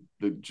of the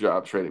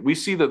job training. We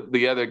see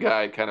the other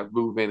guy kind of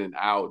move in and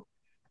out,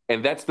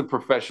 and that's the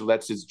professional.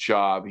 That's his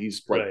job.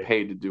 He's like right,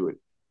 paid to do it.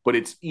 But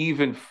it's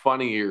even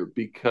funnier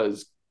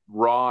because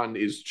Ron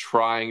is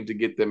trying to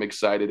get them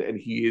excited, and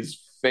he is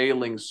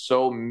failing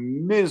so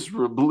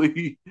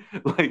miserably.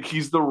 Like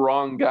he's the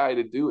wrong guy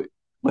to do it.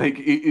 Like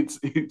it's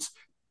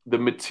the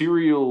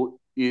material.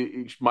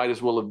 It might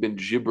as well have been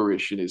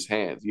gibberish in his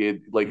hands. He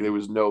had like there mhm,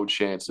 was no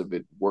chance of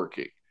it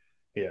working,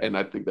 yeah. and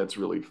I think that's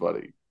really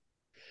funny.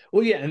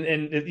 Well, yeah,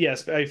 and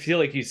yes, I feel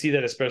like you see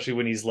that especially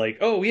when he's like,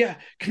 "Oh yeah,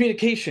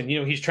 communication."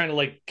 He's trying to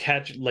like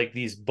catch like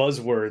these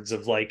buzzwords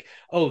of like,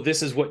 "Oh,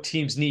 this is what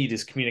teams need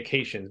is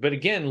communication." But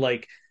again,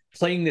 like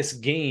playing this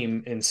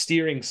game and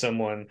steering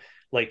someone,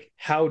 like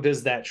how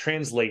does that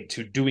translate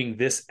to doing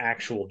this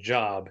actual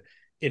job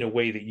in a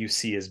way that you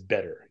see as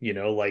better?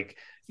 Like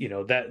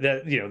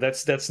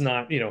that's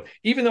not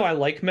even though I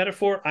like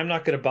metaphor, I'm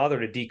not going to bother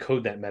to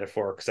decode that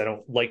metaphor because I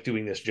don't like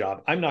doing this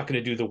job. I'm not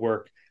going to do the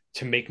work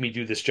to make me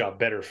do this job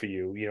better for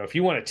you. If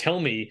you want to tell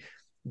me,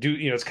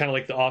 it's kind of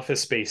like the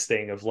Office Space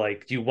thing of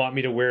like, do you want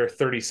me to wear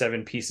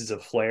 37 pieces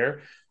of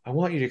flair? I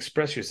want you to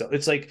express yourself.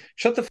 It's like,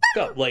 shut the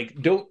up. Like,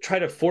 don't try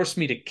to force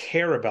me to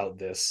care about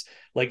this.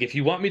 Like, if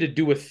you want me to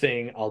do a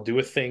thing, I'll do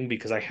a thing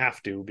because I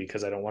have to,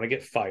 because I don't want to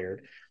get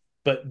fired.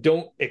 But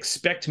don't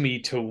expect me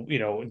to,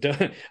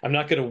 I'm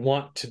not going to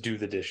want to do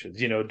the dishes,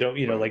 don't,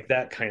 Right. like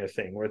that kind of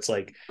thing where it's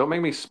like, Don't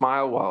make me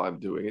smile while I'm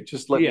doing it.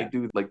 Just let me yeah,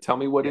 do like tell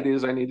me what yeah, it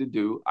is I need to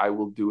do. I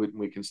will do it and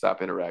we can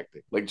stop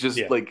interacting. Like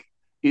just yeah, like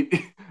it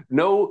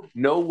know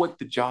what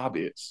the job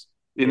is.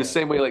 In the yeah.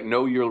 same way, like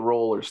know your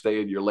role or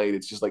stay in your lane.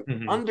 It's just like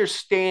Hmm.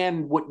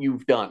 understand what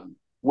you've done,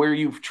 where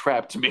you've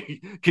trapped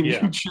me. Can you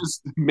Yeah,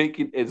 just make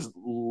it as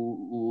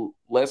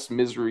less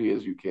misery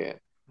as you can?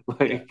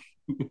 yeah. Like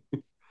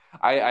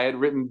I had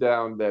written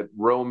down that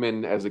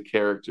Roman as a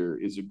character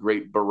is a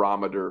great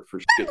barometer for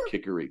shit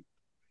kickery.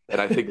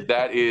 And I think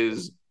that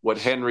is what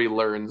Henry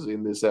learns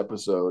in this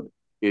episode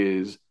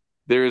is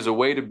there is a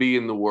way to be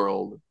in the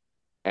world.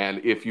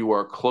 And if you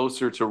are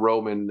closer to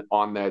Roman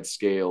on that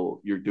scale,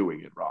 you're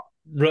doing it wrong.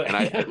 Right. And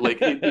I like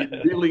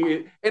it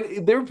really,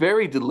 and they're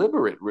very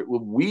deliberate.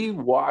 We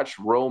watch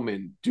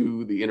Roman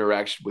do the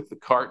interaction with the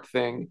cart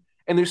thing,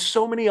 and there's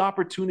so many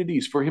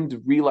opportunities for him to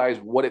realize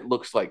what it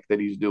looks like that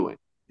he's doing.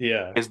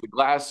 Yeah. As the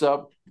glass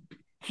up,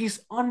 he's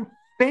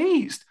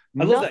unfazed.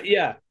 I love that.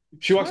 Yeah.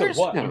 She walks up,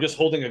 what? I'm just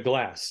holding a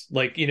glass.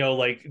 Like,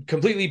 like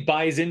completely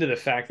buys into the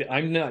fact that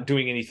I'm not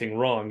doing anything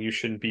wrong. You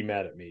shouldn't be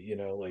mad at me,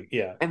 like,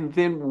 yeah. And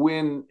then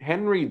when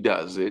Henry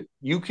does it,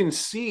 you can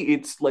see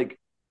it's like,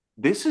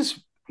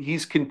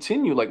 he's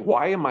continued, like,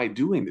 why am I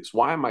doing this?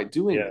 Why am I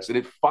doing this? And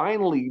it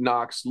finally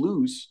knocks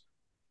loose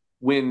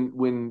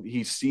when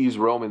he sees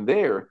Roman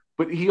there.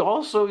 But he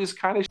also is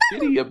kind of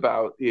shitty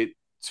about it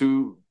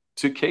to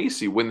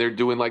Casey when they're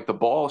doing like the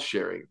ball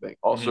sharing thing.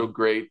 Also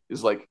great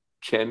is like,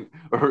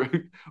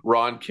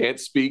 Ron can't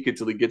speak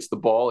until he gets the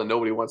ball and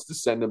nobody wants to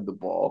send him the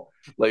ball.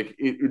 Like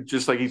it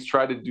just like he's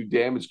trying to do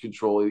damage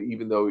control,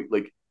 even though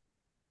like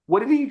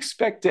what did he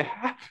expect to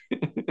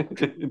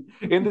happen?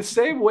 In the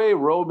same way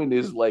Roman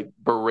is like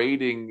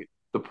berating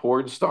the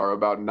porn star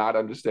about not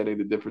understanding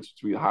the difference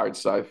between hard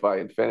sci-fi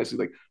and fantasy.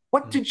 Like,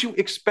 what did you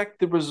expect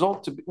the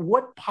result to be?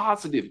 What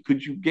positive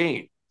could you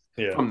gain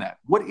from that?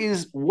 What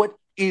is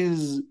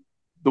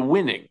the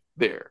winning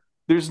there?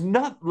 There's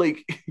not,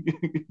 like,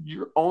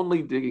 you're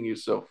only digging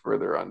yourself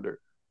further under.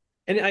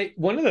 And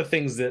one of the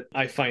things that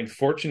I find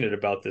fortunate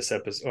about this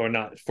episode, or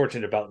not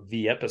fortunate about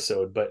the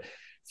episode, but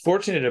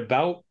fortunate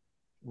about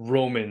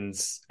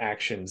Roman's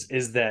actions,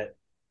 is that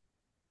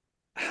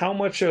how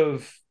much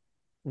of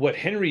what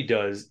Henry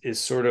does is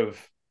sort of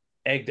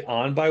egged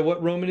on by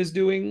what Roman is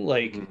doing,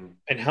 like,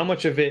 and how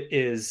much of it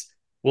is,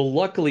 well,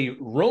 luckily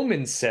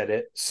Roman said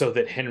it so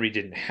that Henry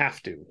didn't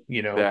have to,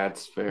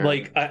 That's fair.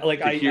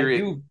 I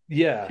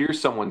hear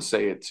someone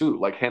say it too.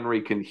 Like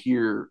Henry can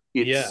hear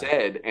it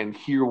said and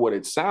hear what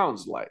it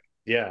sounds like.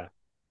 Yeah.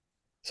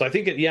 So I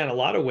think in a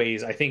lot of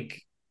ways, I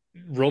think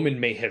Roman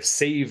may have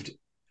saved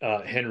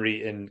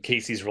Henry and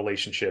Casey's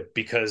relationship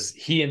because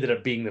he ended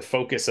up being the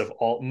focus of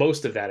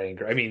most of that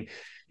anger. I mean,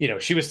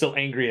 she was still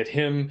angry at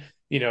him,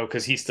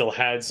 because he still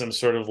had some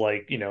sort of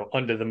like,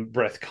 under the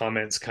breath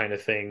comments kind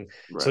of thing.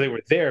 Right. So they were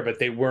there, but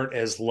they weren't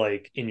as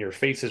like in your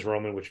face as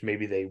Roman, which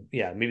maybe they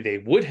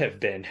would have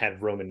been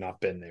had Roman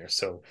not been there.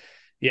 So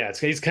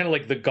he's kind of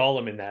like the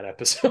Gollum in that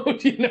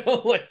episode,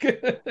 like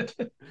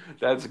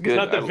that's good. He's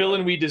not the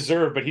villain we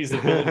deserve, but he's the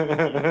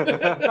villain.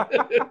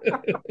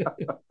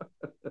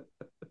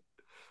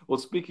 Well,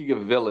 speaking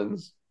of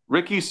villains,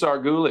 Ricky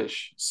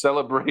Sargulish,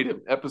 celebrate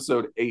him,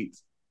 episode 8.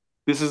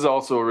 This is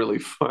also a really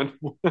fun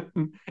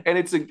one. And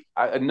it's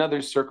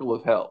another circle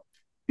of hell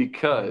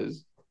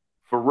because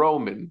for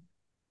Roman,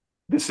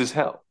 this is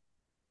hell.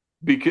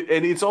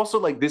 And it's also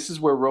like, this is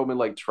where Roman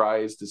like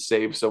tries to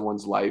save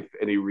someone's life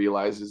and he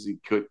realizes he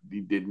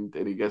didn't,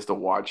 and he gets to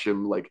watch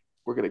him like,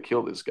 we're going to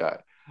kill this guy.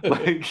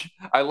 Like,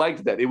 I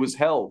liked that. It was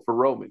hell for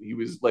Roman. He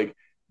was like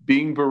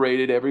being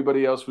berated.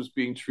 Everybody else was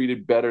being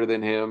treated better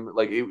than him.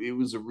 Like it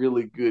was a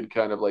really good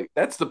kind of like,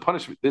 that's the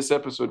punishment. This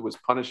episode was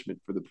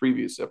punishment for the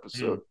previous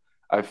episode.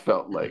 I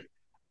felt like,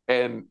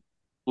 and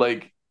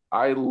like,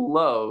 I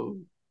love,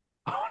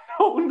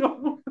 oh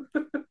no,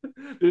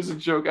 there's a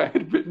joke I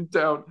had written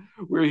down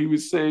where he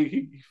was saying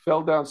he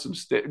fell down some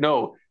stairs.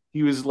 No,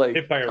 he was like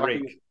hit by a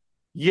rake.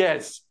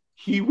 Yes,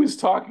 he was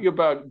talking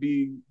about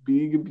being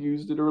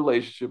abused in a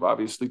relationship.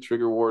 Obviously,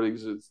 trigger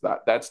warnings.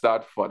 That's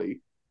not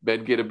funny.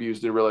 Men get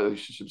abused in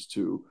relationships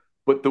too.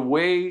 But the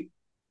way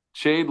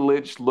Jane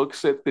Lynch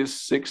looks at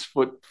this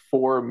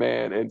 6'4"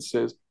 man and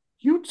says,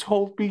 "You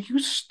told me you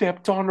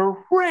stepped on a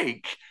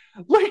rake."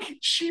 Like,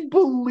 she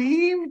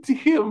believed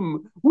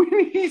him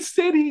when he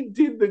said he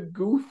did the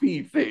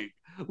Goofy thing,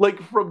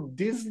 like from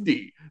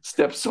Disney,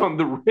 steps on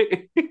the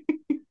rake.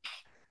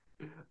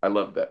 I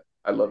love that.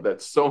 I love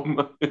that so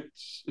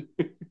much.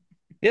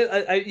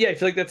 I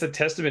feel like that's a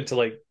testament to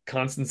like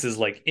Constance's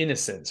like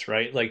innocence,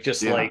 right? Like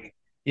just like,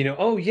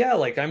 oh yeah,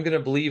 like I'm gonna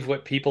believe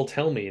what people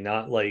tell me,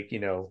 not like,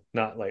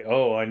 not like,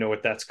 oh, I know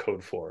what that's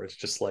code for. It's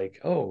just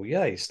like, oh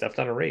yeah, he stepped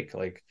on a rake.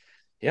 Like,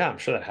 yeah, I'm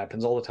sure that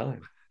happens all the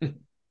time.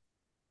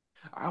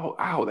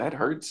 Ow, that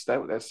hurts.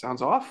 That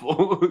sounds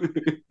awful.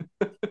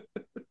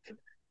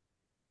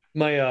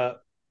 My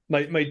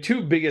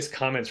two biggest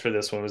comments for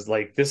this one was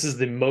like, this is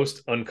the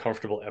most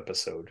uncomfortable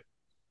episode.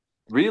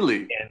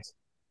 Really?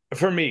 And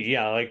for me,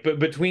 yeah, like, but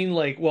between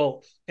like,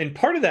 well, and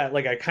part of that,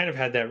 like, I kind of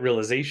had that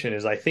realization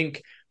is I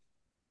think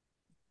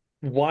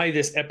why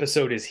this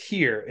episode is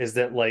here is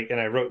that like, and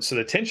I wrote, so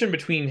the tension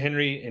between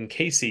Henry and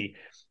Casey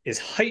is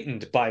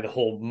heightened by the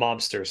whole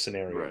mobster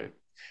scenario. Right.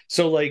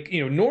 So like,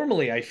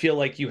 normally I feel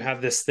like you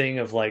have this thing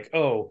of like,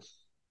 oh,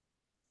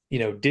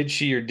 did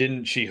she or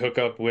didn't she hook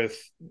up with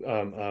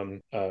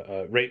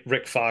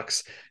Rick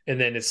Fox? And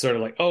then it's sort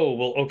of like, oh,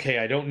 well, okay,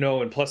 I don't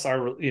know. And plus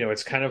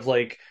it's kind of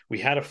like we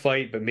had a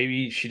fight, but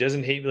maybe she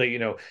doesn't hate,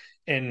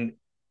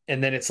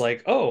 and then it's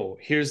like, oh,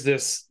 here's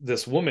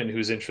this woman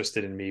who's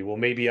interested in me. Well,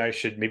 maybe I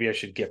should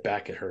get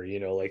back at her,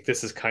 like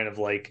this is kind of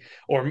like,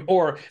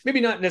 or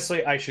maybe not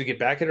necessarily I should get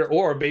back at her,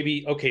 or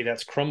maybe, okay,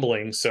 that's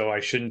crumbling, so I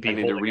shouldn't be I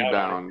need to holding out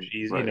on her. rebound.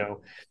 She's,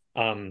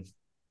 Right.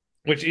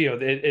 Which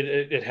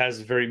it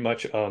has very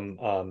much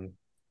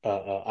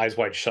Eyes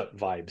Wide Shut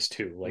vibes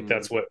too. Like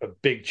that's what a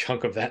big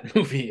chunk of that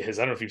movie is.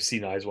 I don't know if you've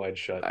seen Eyes Wide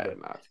Shut. I have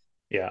not.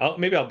 Yeah,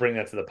 maybe I'll bring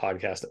that to the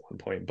podcast at one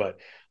point.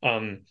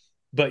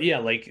 But yeah,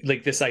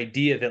 like this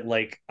idea that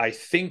like I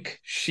think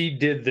she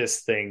did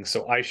this thing,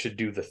 so I should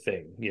do the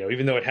thing.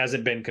 Even though it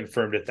hasn't been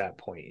confirmed at that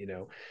point.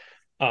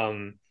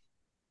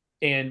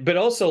 But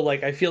also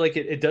like I feel like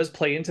it does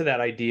play into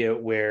that idea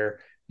where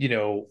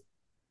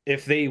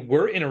if they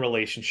were in a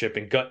relationship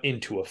and got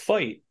into a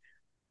fight,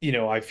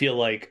 I feel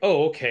like,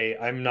 oh, okay,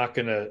 I'm not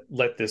going to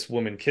let this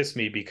woman kiss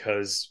me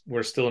because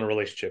we're still in a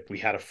relationship. We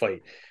had a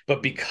fight.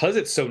 But because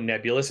it's so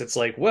nebulous, it's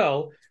like,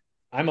 well,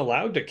 I'm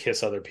allowed to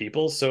kiss other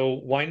people, so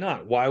why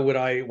not? Why would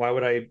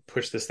I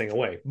push this thing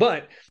away?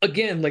 But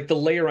again, like the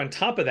layer on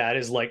top of that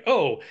is like,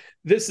 oh,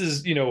 this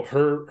is,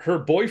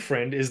 her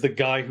boyfriend is the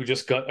guy who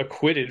just got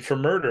acquitted for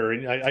murder.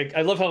 And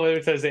I love how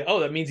every time they say,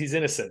 oh, that means he's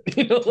innocent.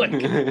 Like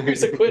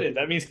he's acquitted.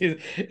 That means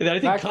he's, and I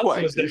think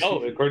Constantine was like,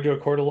 oh, according to a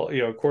court of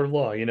law, court of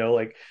law,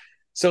 like,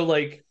 so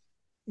like,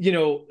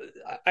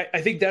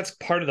 I think that's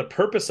part of the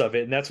purpose of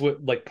it. And that's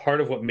what like part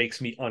of what makes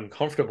me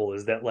uncomfortable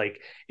is that like,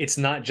 it's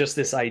not just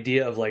this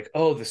idea of like,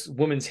 oh, this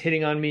woman's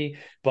hitting on me,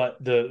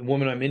 but the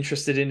woman I'm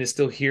interested in is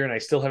still here. And I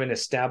still haven't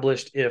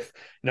established if,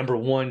 number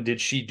one, did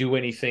she do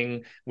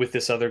anything with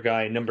this other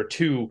guy? Number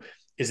two,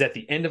 is that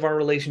the end of our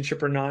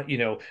relationship or not?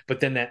 But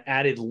then that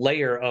added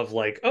layer of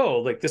like, oh,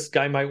 like this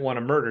guy might want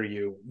to murder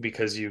you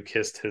because you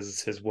kissed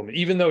his woman,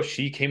 even though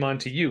she came on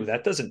to you,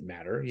 that doesn't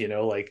matter,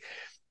 like,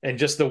 and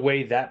just the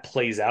way that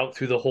plays out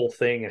through the whole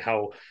thing and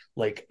how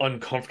like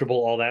uncomfortable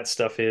all that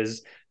stuff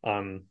is.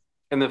 And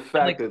the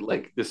fact that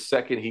like the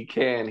second he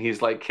can,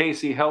 he's like,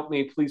 Casey, help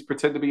me, please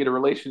pretend to be in a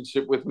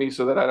relationship with me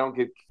so that I don't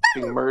get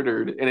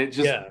murdered. And it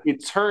just,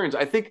 it turns,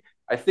 I think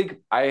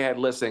I had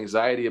less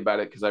anxiety about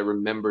it because I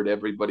remembered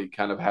everybody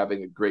kind of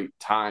having a great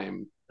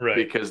time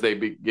because they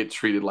get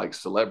treated like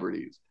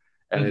celebrities.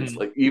 And it's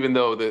like, even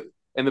though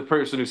and the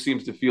person who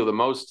seems to feel the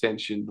most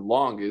tension the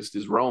longest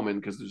is Roman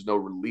because there's no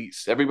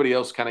release. Everybody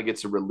else kind of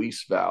gets a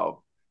release valve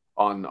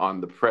on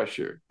the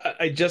pressure.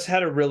 I just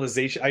had a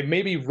realization. I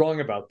may be wrong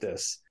about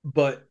this,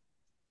 but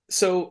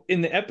so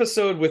in the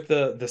episode with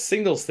the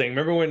singles thing,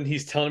 remember when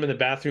he's telling him in the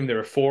bathroom there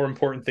are 4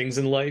 important things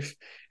in life?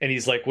 And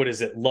he's like, what is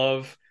it?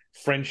 Love,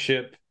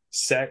 friendship,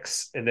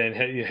 sex. And then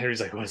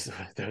Henry's like,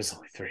 there was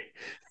only 3.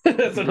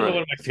 That's another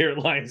one of my favorite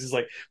lines. Is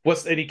like,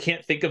 and he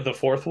can't think of the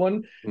 4th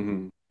one.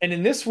 Mm-hmm. And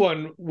in this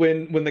one,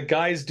 when the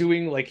guy's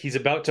doing like he's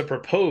about to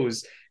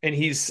propose, and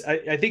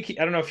I think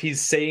I don't know if he's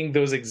saying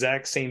those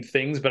exact same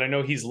things, but I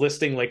know he's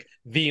listing like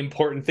the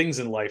important things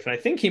in life, and I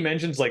think he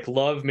mentions like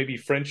love, maybe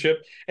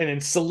friendship, and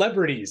then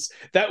celebrities.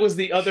 That was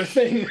the other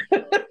thing,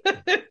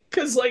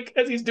 because like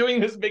as he's doing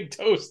this big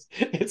toast,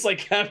 it's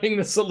like having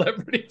the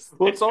celebrities.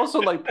 Well, it's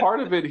also like part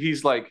of it.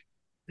 He's like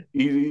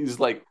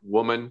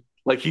woman.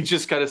 Like he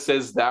just kind of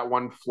says that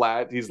one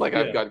flat. He's like,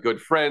 I've got good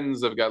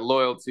friends, I've got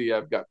loyalty,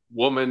 I've got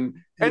woman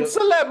and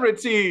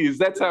celebrities.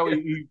 That's how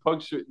he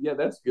punctuates. Yeah,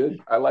 that's good.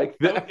 I like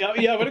that.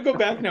 Yeah, I'm gonna go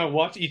back now and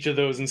watch each of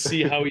those and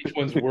see how each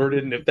one's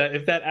worded, and if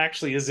that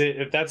actually is it.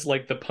 If that's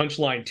like the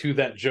punchline to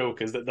that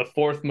joke, is that the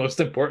 4th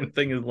most important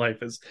thing in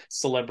life is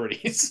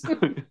celebrities.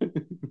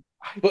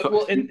 But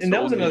well, and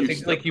that was another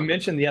thing. Like you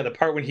mentioned, the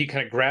part when he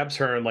kind of grabs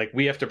her and like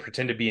we have to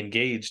pretend to be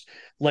engaged.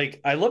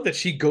 Like I love that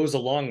she goes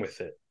along with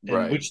it,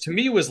 which to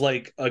me was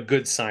like a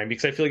good sign,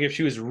 because I feel like if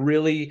she was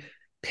really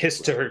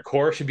pissed to her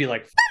core, she'd be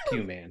like, "Fuck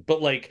you, man."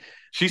 But like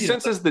she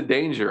senses the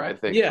danger. I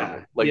think.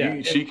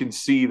 She can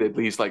see that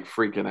he's like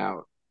freaking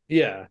out.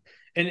 Yeah.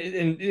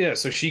 And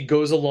so she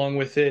goes along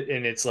with it,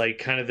 and it's like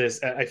kind of this.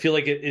 I feel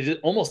like it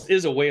almost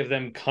is a way of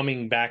them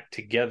coming back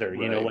together.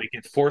 Like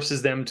it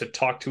forces them to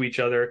talk to each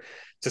other,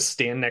 to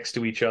stand next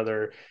to each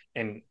other,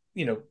 and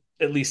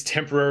at least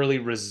temporarily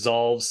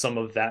resolve some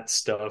of that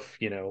stuff.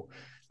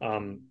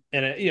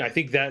 I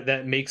think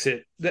that makes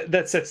it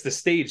that sets the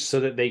stage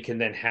so that they can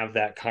then have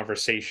that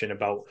conversation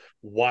about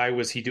why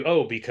was he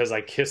because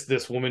I kissed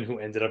this woman who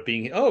ended up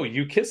being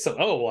you kissed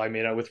some I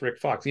made out with Rick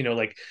Fox.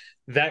 Like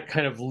that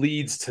kind of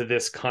leads to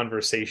this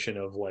conversation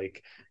of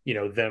like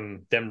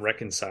them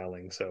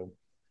reconciling. So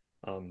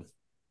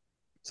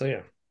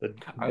yeah,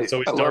 it's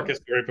always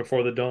darkest right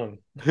before the dawn.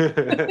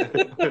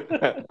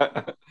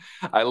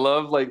 I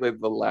love like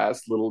the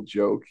last little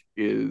joke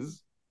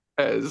is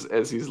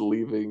as he's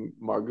leaving,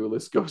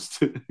 Margulis goes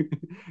to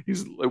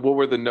he's like, what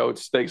were the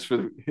notes? Thanks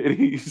for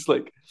he's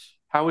like,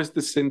 how is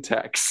the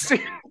syntax?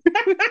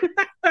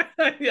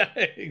 Yeah,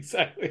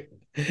 exactly.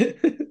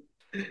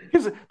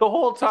 Because the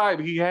whole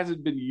time he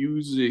hasn't been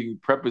using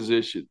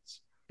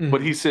prepositions.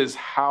 but he says,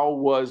 "How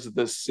was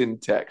the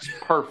syntax?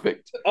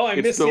 Perfect." Oh, I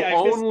missed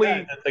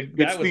that.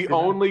 It's the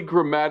only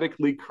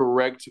grammatically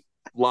correct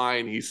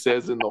line he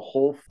says in the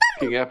whole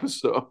fucking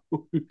episode,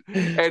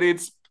 and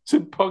it's to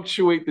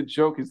punctuate the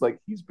joke. He's like,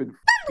 he's been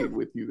fucking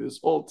with you this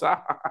whole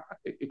time.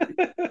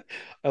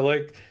 I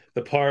like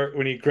the part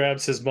when he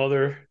grabs his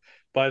mother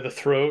by the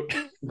throat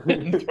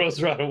and throws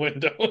her out a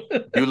window.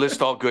 You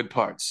list all good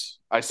parts.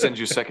 I send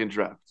you second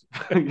draft.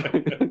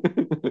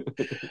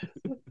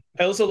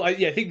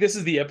 I think this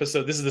is the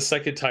episode. This is the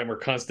second time where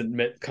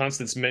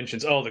Constance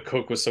mentions, "Oh, the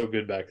Coke was so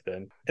good back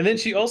then." And then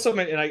she also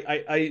and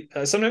I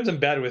sometimes I'm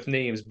bad with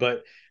names,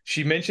 but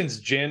she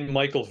mentions Jan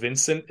Michael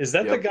Vincent. Is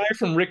that the guy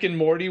from Rick and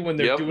Morty when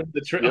they're doing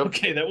the trip?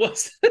 Okay, that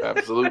was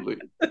absolutely.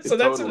 So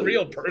that's totally a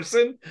real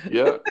person.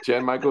 Yeah,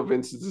 Jan Michael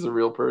Vincent is a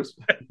real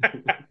person.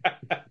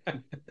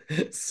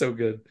 So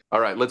good.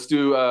 All right, let's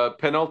do a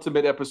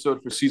penultimate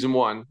episode for season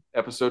 1,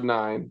 episode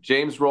 9.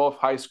 James Rolfe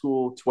High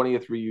School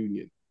 20th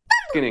reunion.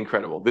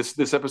 Incredible.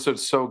 This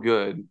episode's so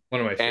good.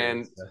 One of my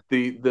favorites.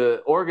 And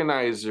the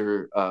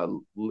organizer,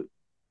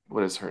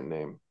 what is her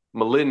name?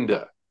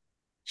 Melinda.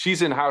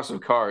 She's in House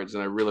of Cards,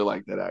 and I really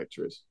like that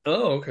actress.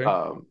 Oh, okay.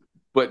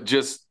 But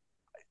just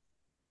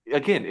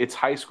again, it's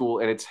high school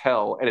and it's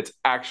hell, and it's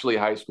actually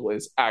high school and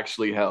it's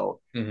actually hell.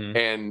 Mm-hmm.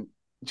 And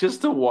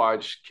just to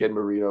watch Ken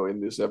Marino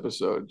in this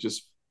episode,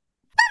 just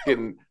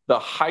in the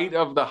height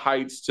of the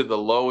heights to the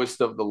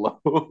lowest of the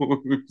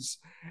lows,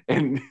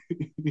 and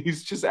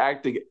he's just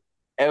acting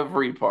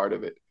every part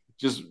of it.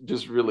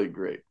 Just really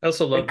great. I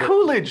also love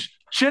Coolidge.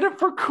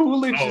 Jennifer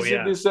Coolidge is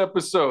in this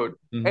episode,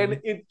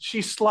 and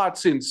she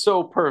slots in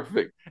so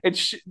perfect. And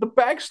the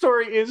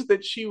backstory is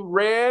that she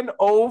ran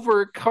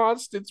over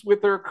Constance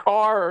with her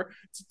car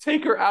to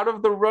take her out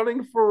of the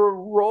running for a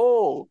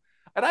role,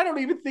 and I don't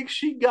even think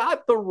she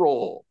got the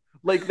role.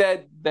 Like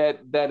that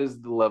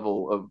is the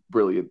level of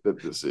brilliant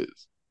that this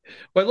is.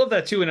 Well, I love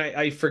that too, and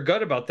I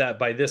forgot about that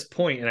by this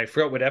point, and I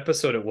forgot what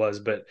episode it was,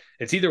 but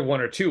it's either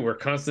 1 or 2 where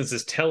Constance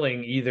is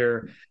telling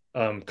either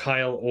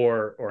Kyle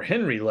or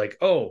Henry, like,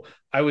 "Oh,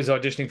 I was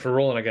auditioning for a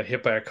role and I got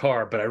hit by a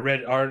car, but I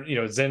read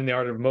Zen and the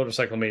Art of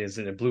Motorcycle Maintenance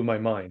and it blew my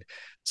mind."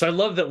 So I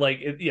love that, like,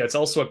 it's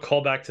also a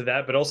callback to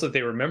that, but also that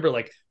they remember,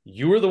 like,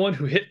 you were the one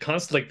who hit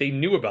Constance. Like, they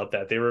knew about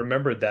that, they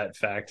remembered that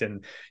fact,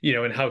 and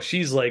and how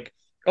she's like,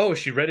 "Oh,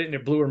 she read it and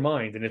it blew her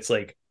mind," and it's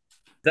like,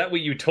 that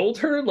what you told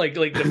her? Like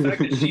the fact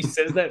that she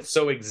says that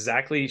so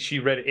exactly, she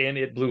read it and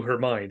it blew her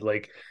mind.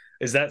 Like,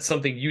 is that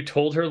something you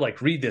told her?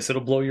 Like, read this,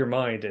 it'll blow your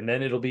mind, and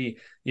then it'll be,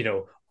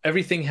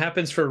 everything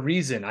happens for a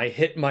reason. I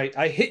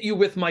hit you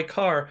with my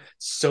car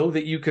so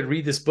that you could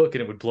read this book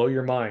and it would blow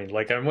your mind.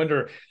 Like, I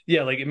wonder,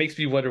 like, it makes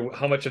me wonder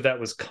how much of that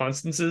was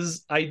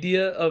Constance's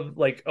idea of,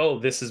 like, oh,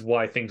 this is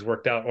why things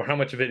worked out, or how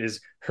much of it is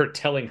her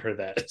telling her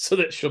that so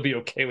that she'll be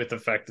okay with the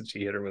fact that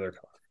she hit her with her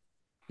car.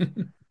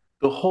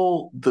 The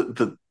whole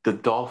the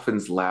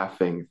dolphins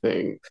laughing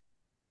thing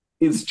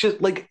is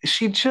just like,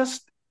 she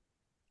just,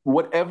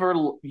 whatever,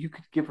 you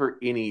could give her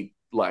any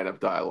line of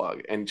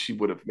dialogue and she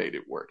would have made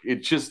it work.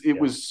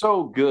 It was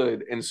so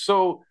good and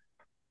so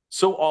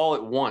all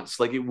at once.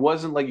 Like, it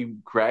wasn't like you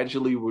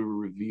gradually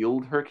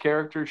revealed her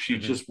character. She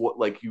just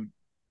you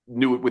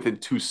knew it within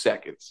 2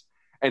 seconds.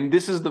 And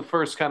this is the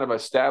first kind of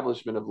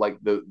establishment of like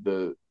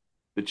the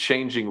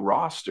changing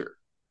roster.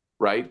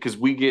 Right, because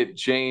we get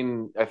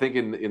Jane, I think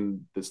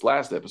in this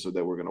last episode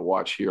that we're going to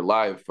watch here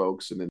live,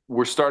 folks, and then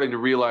we're starting to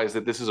realize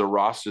that this is a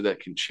roster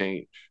that can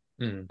change,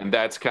 and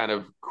that's kind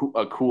of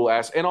a cool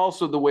ass. And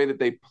also the way that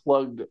they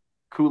plugged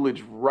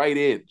Coolidge right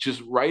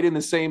in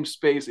the same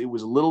space. It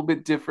was a little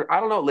bit different. I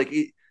don't know, like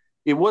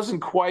it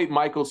wasn't quite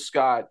Michael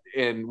Scott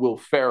and Will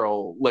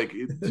Ferrell, like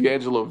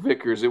D'Angelo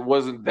Vickers. It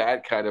wasn't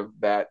that kind of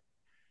that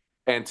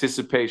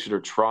anticipation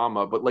or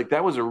trauma, but like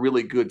that was a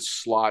really good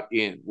slot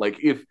in. Like,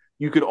 if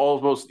you could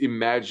almost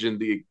imagine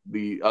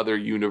the other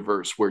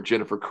universe where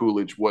Jennifer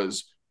Coolidge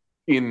was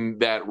in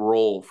that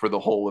role for the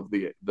whole of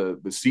the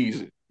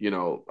season.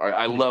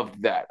 I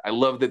loved that. I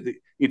loved that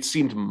it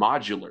seemed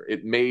modular.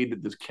 It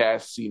made the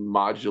cast seem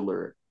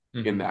modular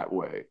in that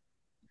way.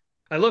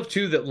 I love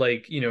too that,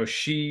 like,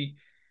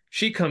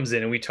 she comes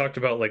in, and we talked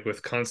about, like,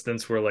 with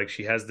Constance, where like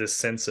she has this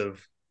sense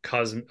of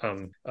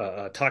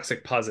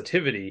toxic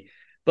positivity,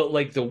 but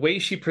like the way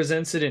she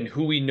presents it and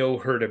who we know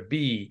her to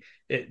be,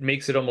 it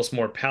makes it almost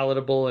more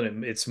palatable,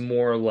 and it's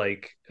more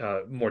like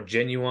more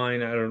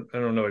genuine. I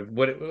don't know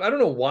I don't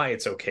know why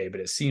it's okay, but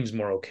it seems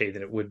more okay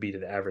than it would be to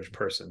the average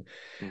person.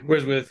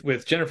 Whereas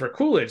with Jennifer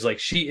Coolidge, like,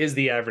 she is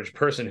the average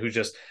person who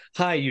just,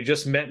 "Hi, you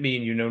just met me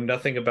and you know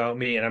nothing about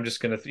me, and I'm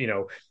just gonna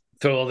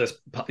throw all this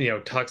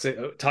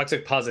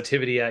toxic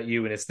positivity at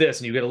you, and it's this,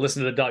 and you got to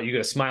listen to the dot, you got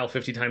to smile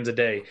 50 times a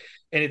day."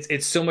 And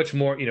it's so much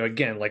more,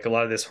 again, like, a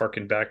lot of this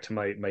harkened back to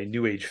my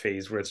new age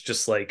phase, where it's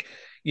just like,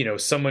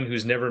 someone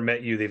who's never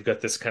met you, they've got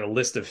this kind of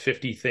list of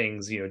 50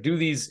 things, do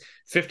these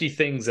 50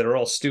 things that are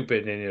all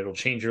stupid and it'll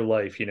change your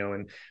life,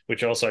 and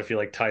which also I feel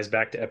like ties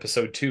back to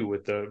episode 2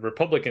 with the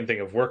Republican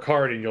thing of work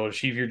hard and you'll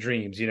achieve your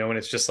dreams, and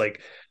it's just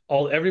like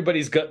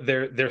everybody's got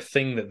their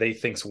thing that they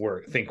think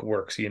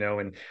works, you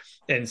know,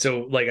 and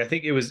so like I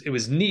think it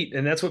was neat,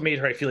 and that's what made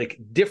her, I feel like,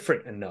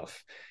 different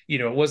enough. You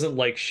know, it wasn't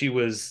like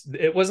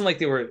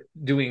they were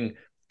doing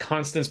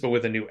Constance but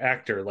with a new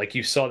actor. Like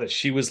you saw that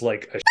she was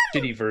like a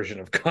shitty version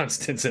of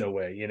Constance in a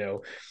way, you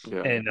know.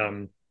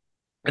 Yeah.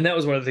 And that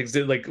was one of the things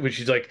that, like, when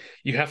she's like,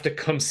 you have to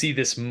come see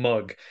this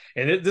mug.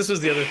 And this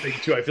was the other thing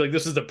too. I feel like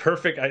this is the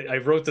perfect, I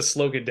wrote the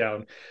slogan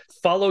down: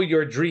 follow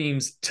your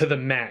dreams to the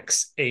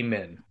max.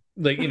 Amen.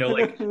 Like, you know,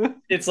 like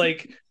it's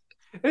like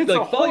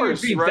follow your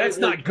dreams. Right? That's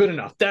not good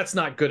enough. That's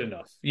not good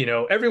enough. You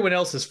know, everyone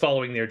else is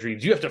following their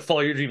dreams. You have to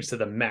follow your dreams to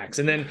the max.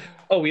 And then,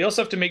 we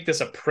also have to make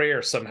this a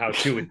prayer somehow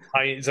too.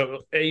 And so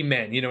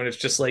amen, you know, and it's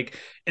just like,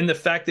 and the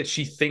fact that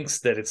she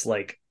thinks that it's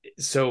like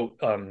so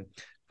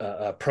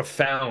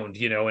profound,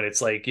 you know, and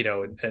it's like, you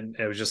know, and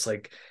it was just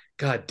like,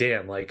 God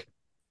damn, like,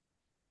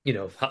 you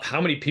know,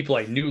 how many people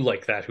I knew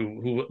like that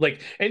who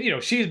like, and you know,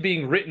 she's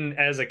being written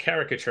as a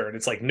caricature, and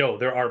it's like, no,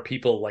 there are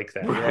people like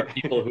that. There are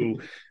people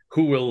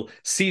who will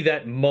see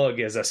that mug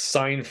as a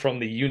sign from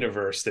the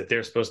universe that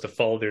they're supposed to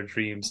follow their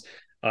dreams.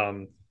 Yeah.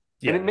 And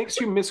it makes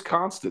you miss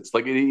Constance.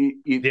 Like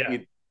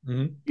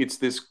it's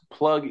this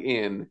plug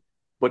in,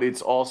 but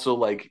it's also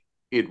like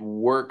it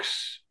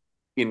works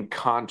in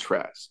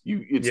contrast.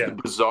 It's the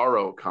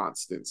bizarro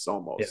Constance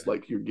almost.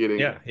 Like you're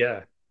getting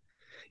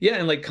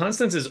and like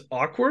Constance is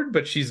awkward,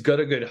 but she's got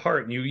a good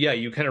heart. And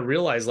you kind of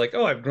realize like,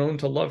 oh, I've grown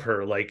to love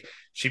her. Like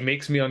she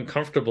makes me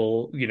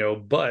uncomfortable, you know,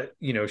 but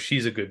you know,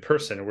 she's a good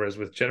person. Whereas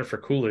with Jennifer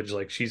Coolidge,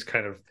 like she's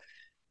kind of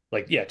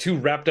like, too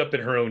wrapped up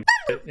in her own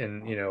shit,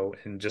 and, you know,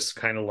 and just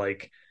kind of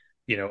like,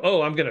 you know,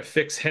 oh, I'm going to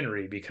fix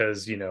Henry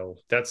because, you know,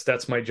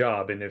 that's my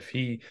job. And if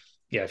he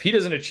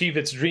doesn't achieve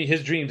his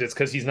dreams, it's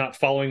because he's not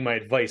following my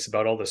advice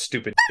about all the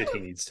stupid shit he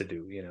needs to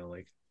do, you know,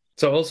 like.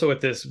 So also with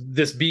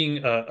this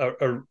being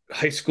a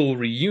high school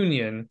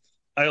reunion,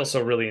 I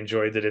also really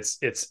enjoyed that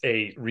it's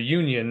a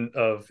reunion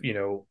of, you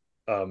know,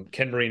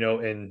 Ken Marino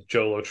and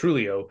Joe Lo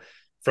Truglio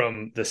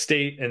from The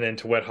State, and then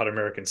to Wet Hot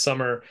American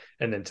Summer,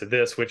 and then to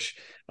this, which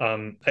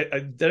I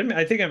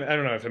think I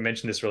don't know if I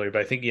mentioned this earlier,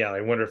 but I think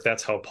I wonder if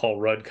that's how Paul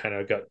Rudd kind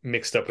of got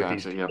mixed up with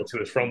these people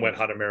too, is from Wet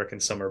Hot American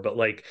Summer, but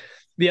like.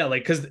 Yeah,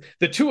 like because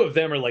the two of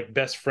them are like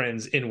best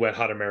friends in Wet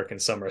Hot American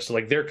Summer, so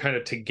like they're kind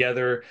of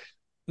together.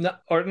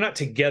 Not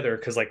together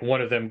because like one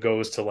of them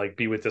goes to like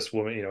be with this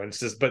woman, you know, and it's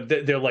just, but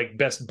they're like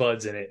best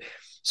buds in it.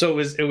 So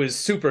it was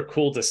super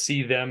cool to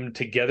see them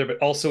together, but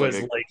also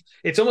as like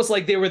it's almost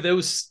like they were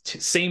those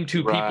same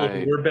two people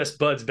who were best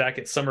buds back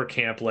at summer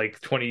camp like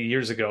 20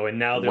 years ago, and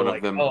now they're one like,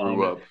 of them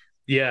grew up.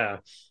 Yeah,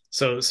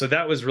 so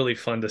that was really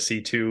fun to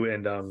see too,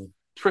 and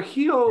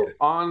Trujillo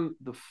on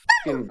the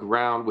fucking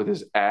ground with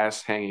his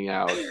ass hanging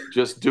out,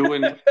 just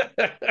doing,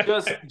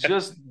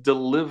 just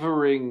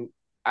delivering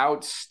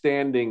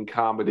outstanding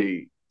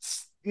comedy.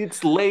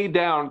 It's laid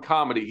down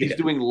comedy. He's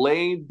doing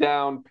laid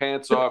down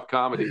pants off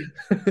comedy,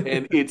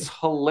 and it's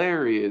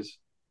hilarious.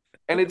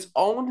 And it's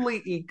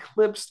only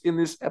eclipsed in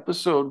this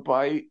episode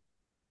by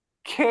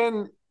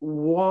Ken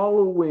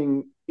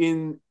wallowing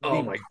in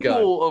the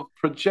pool of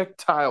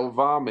projectile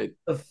vomit.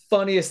 The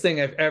funniest thing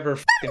I've ever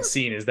fucking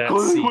seen is that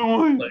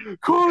scene.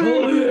 Call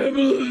the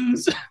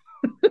ambulance.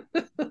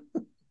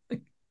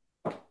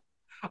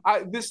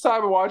 This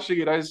time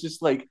watching it, I was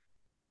just like,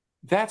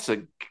 that's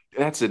an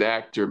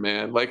actor,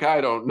 man. Like, I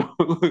don't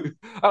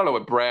know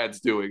what Brad's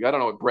doing. I don't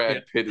know what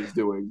Brad Pitt is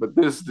doing, but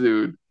this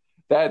dude,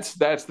 that's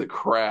the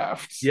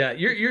craft. Yeah,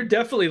 you're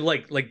definitely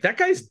like that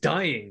guy's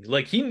dying.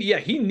 Like he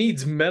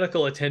needs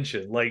medical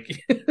attention. Like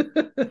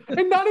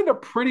and not in a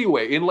pretty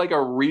way, in like a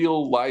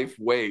real life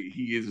way.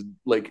 He is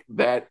like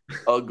that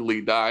ugly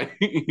dying.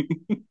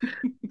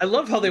 I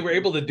love how they were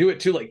able to do it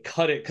too, like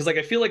cut it, because like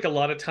I feel like a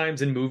lot of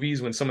times in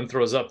movies when someone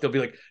throws up, they'll be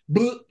like,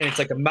 bleh, and it's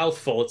like a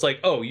mouthful. It's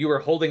like, oh, you were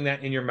holding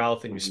that in your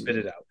mouth and you spit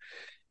it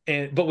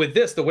out. But with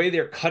this, the way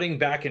they're cutting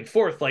back and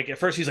forth, like at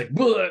first he's like,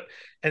 bleh,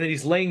 and then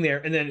he's laying there,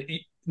 and then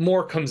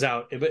more comes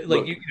out. But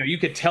like you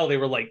could tell they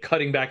were like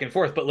cutting back and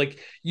forth, but like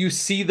you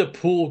see the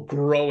pool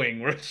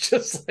growing, where it's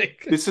just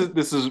like this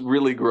is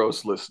really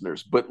gross,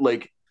 listeners, but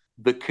like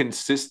the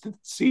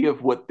consistency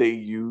of what they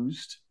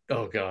used.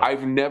 Oh God!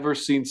 I've never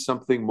seen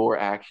something more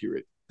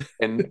accurate,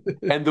 and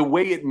the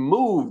way it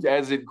moved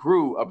as it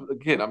grew.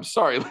 Again, I'm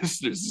sorry,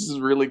 listeners. This is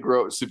really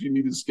gross. If you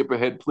need to skip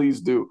ahead,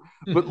 please do.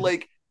 But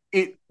like,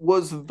 it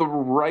was the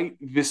right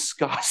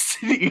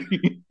viscosity.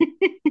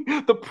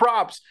 The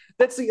props.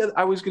 That's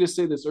I was going to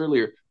say this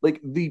earlier. Like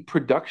the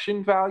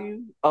production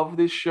value of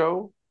this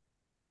show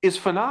is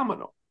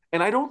phenomenal,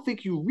 and I don't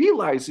think you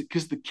realize it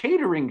because the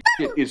catering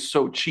shit is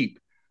so cheap.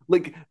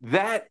 Like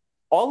that.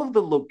 All of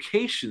the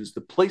locations,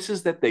 the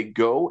places that they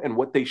go and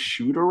what they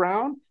shoot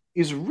around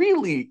is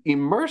really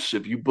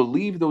immersive. You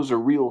believe those are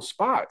real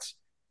spots.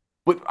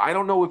 But I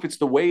don't know if it's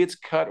the way it's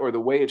cut or the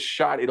way it's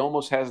shot. It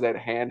almost has that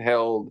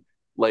handheld,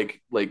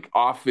 like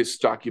office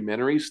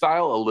documentary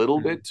style a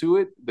little bit to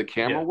it, the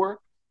camera work.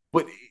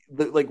 But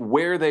like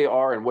where they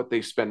are and what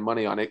they spend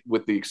money on it,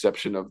 with the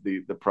exception of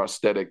the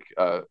prosthetic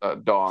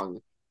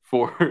dong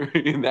for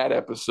in that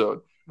episode,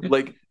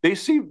 like they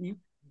seem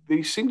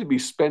they seem to be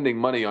spending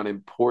money on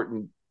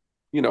important,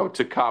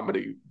 to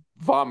comedy.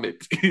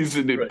 Vomit is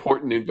an Right.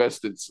 important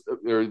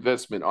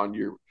investment on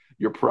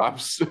your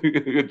props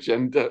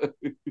agenda.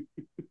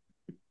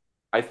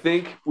 I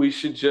think we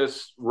should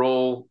just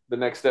roll the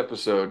next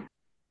episode.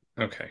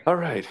 Okay. All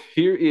right,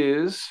 here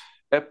is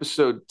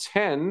episode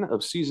 10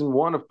 of season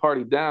 1 of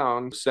Party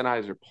Down,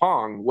 Sennheiser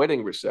Pong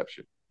Wedding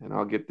Reception. And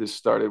I'll get this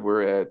started.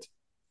 We're at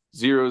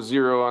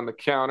 0-0 on the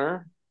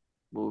counter.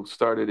 We'll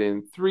start it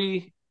in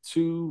 3,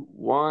 2,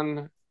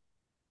 1,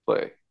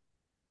 play.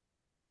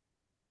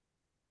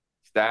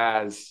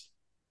 Staz.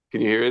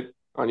 Can you hear it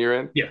on your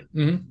end? Yeah.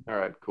 Mm-hmm. All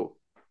right, cool.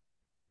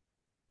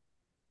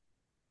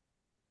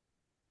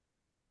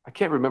 I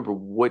can't remember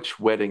which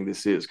wedding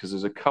this is because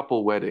there's a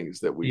couple weddings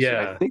that we see.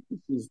 Yeah. I think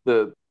this is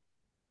the.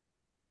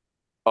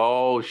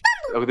 Oh,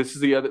 this is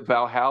the other.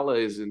 Valhalla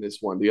is in this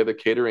one, the other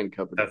catering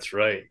company. That's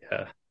right.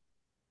 Yeah.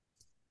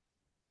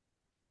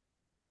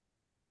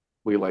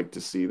 We like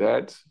to see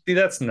that. See,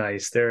 that's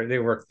nice. They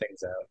work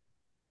things out.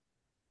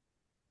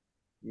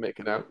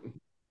 Making out.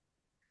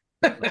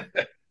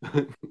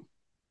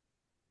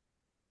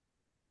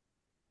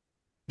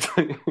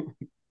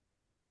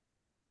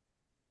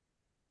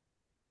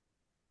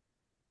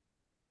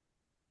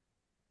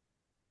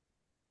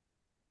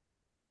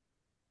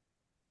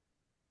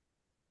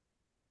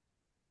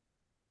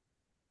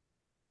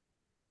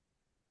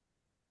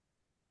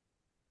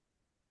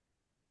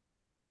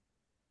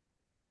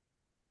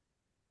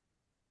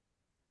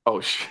 Oh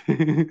shit.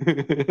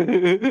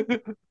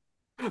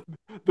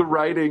 The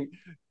writing,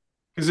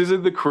 because is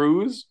it the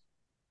cruise?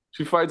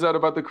 She finds out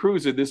about the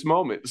cruise in this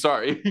moment.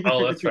 Sorry.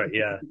 Oh, that's right.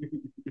 Yeah.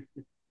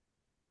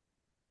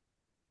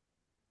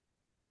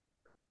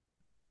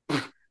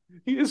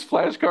 He has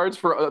flashcards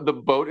for the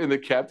boat and the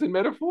captain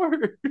metaphor.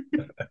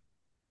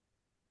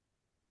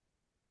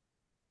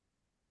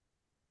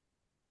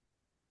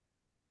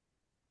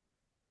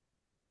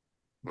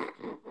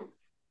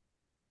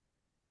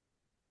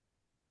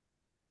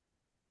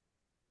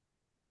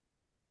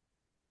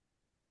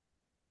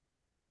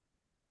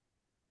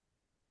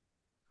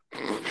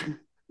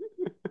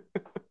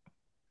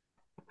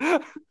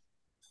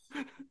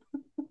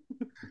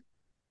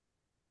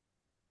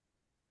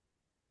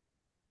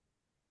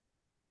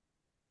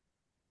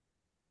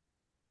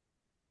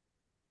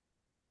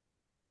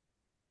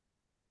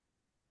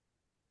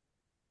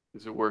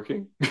 Is it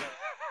working?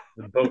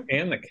 The boat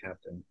and the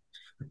captain.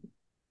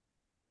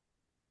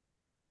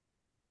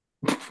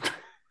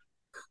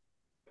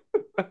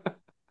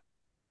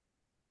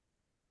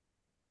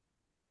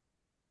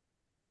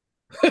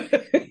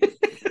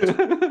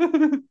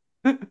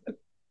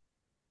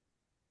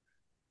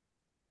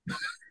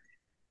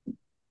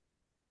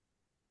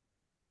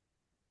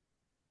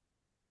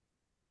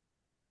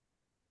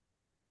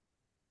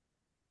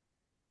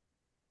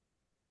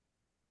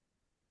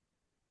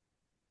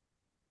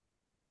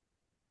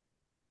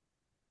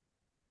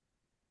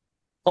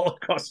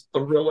 Holocaust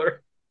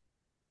thriller.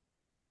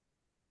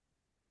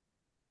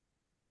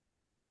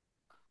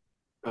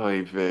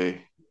 Oy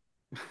vey.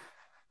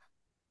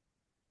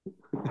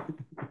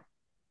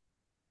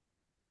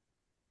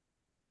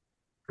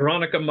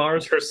 Veronica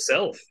Mars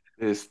herself.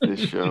 This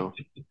show.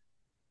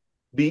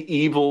 The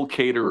evil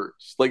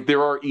caterers. Like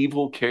there are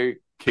evil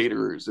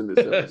caterers in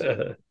this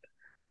episode.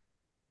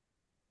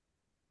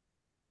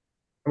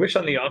 I wish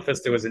on The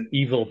Office there was an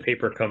evil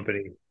paper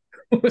company.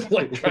 It was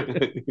like trying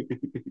to...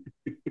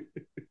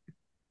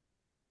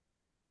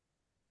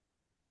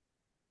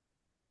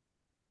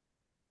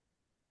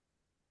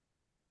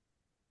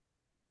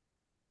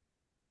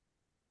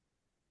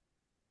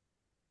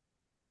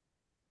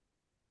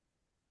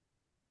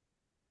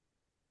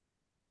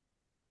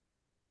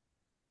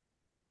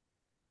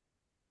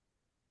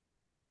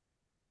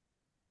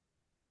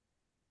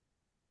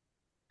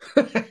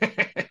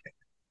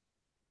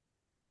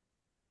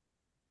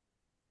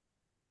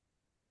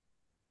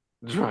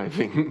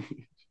 Driving.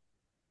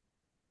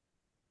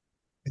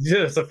 Yeah,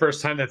 that's the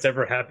first time that's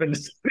ever happened.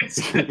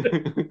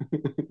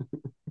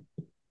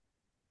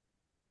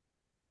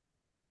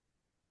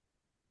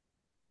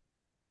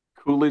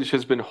 Coolidge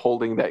has been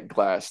holding that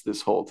glass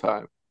this whole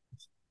time.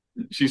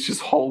 She's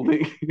just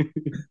holding.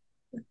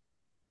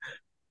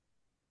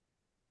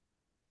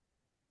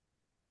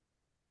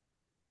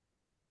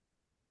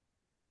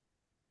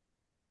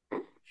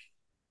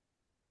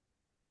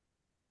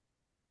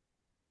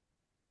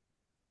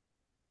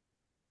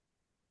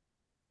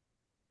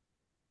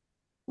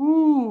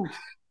 Ooh.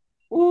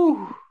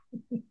 Ooh.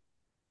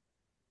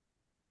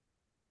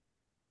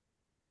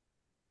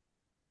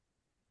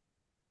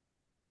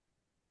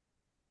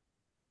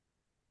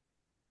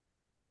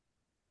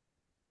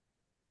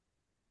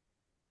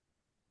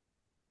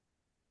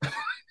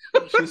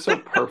 She's so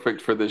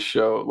perfect for this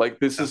show. Like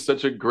this is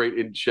such a great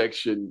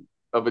injection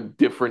of a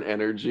different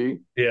energy.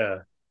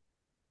 Yeah.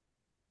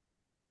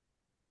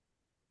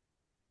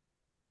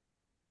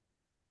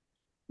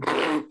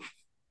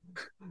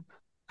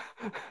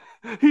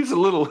 He's a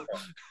little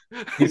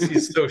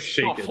He's so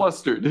shaken. so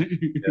flustered.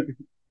 Yeah.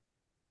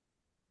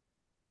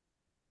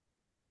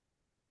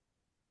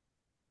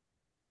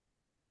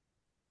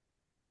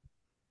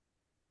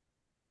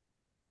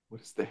 What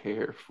is the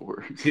hair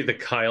for? See the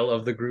Kyle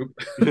of the group.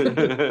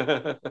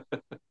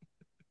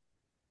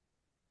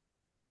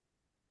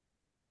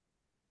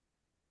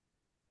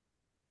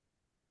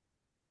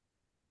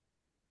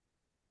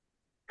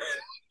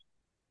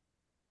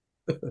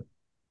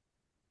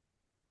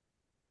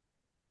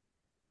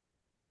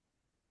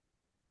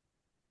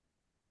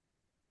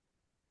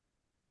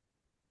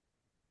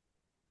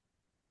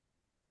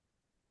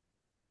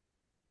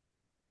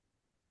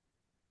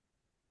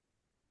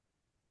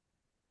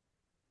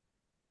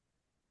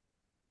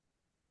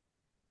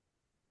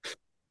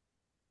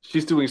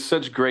 She's doing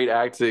such great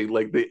acting,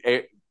 like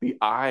the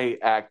eye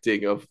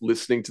acting of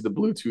listening to the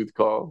Bluetooth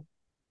call.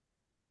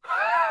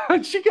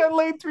 She got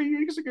laid 3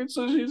 weeks ago,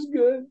 so she's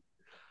good.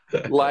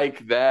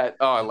 Like that.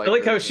 Oh, I I like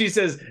like her. how she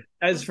says,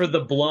 as for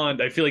the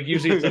blonde, I feel like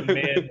usually it's a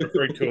man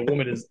referring to a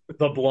woman as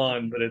the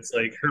blonde, but it's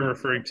like her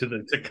referring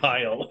to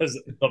Kyle as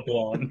the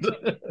blonde.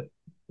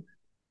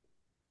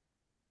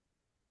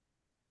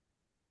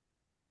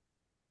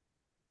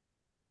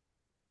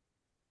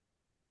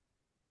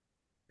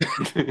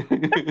 It's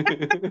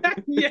a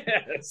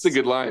Yes.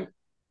 good line.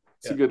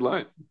 It's Yeah. a good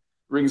line. Let's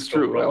Rings go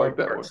true. I rub our like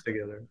that one. parts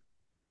together.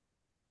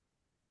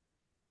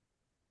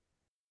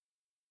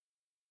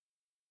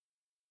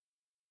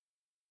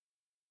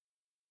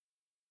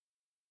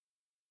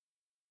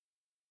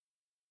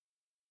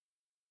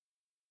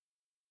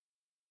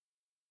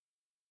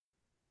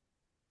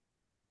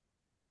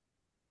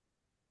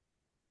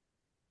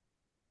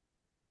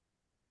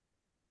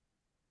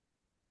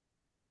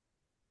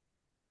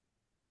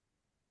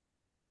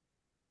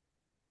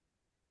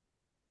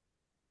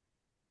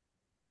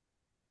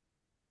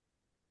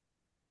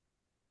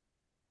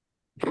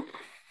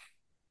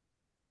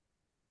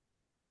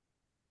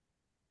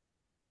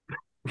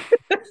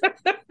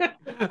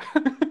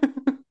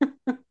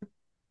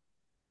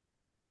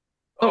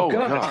 Oh Oh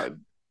God.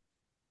 God.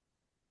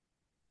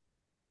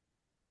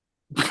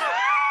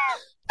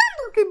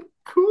 Fucking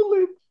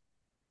Coolidge.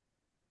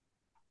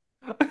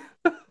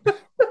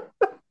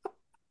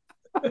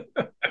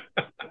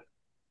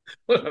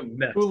 What a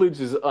mess. Coolidge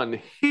is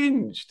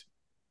unhinged.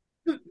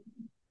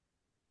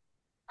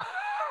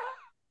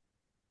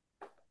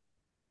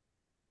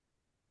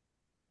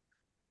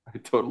 I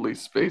totally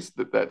spaced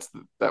that.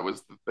 That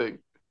was the thing.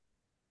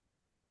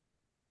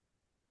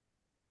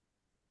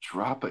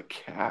 Drop a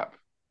cap.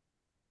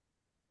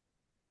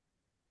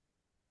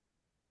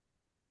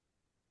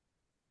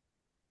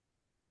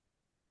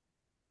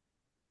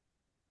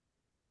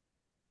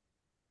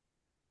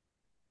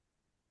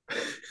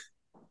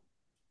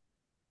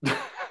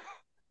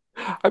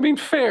 I mean,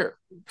 fair,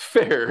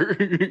 fair.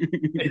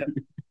 Yeah.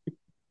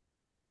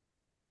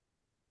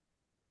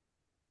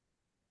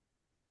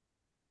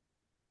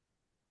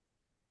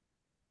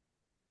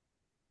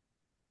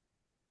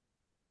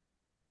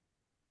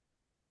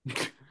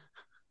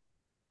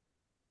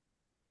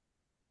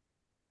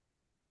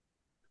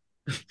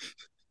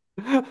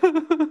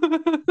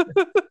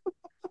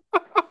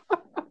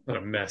 What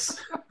a mess.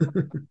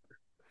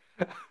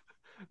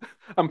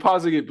 I'm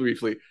pausing it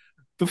briefly.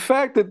 The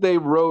fact that they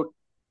wrote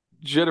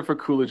Jennifer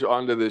Coolidge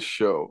onto this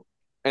show,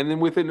 and then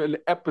within an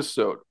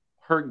episode,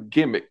 her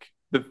gimmick,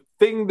 the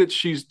thing that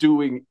she's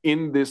doing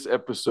in this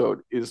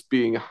episode is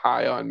being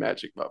high on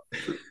magic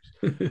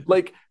muffins.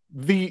 Like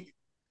the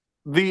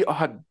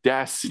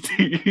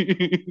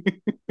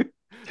audacity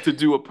to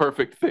do a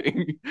perfect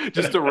thing,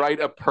 just to write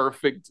a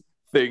perfect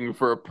thing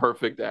for a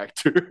perfect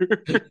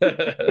actor.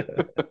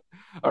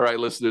 All right,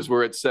 listeners,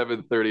 we're at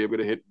 7:30. I'm going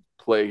to hit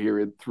play here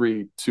in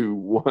 3, 2,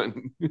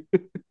 1.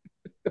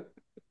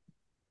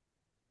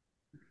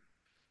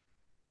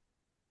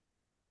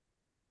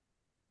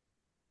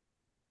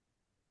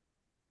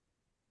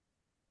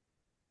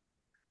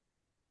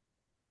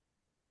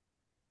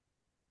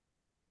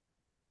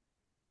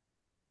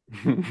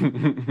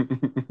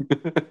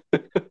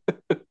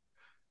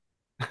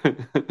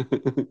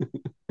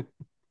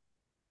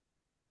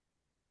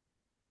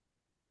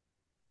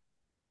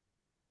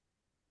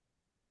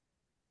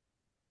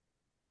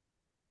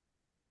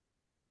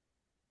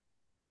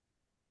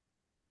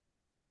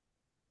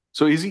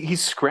 So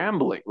he's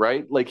scrambling,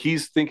 right? Like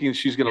he's thinking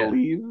she's going to Yeah.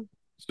 leave.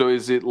 So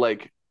is it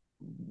like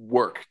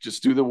work?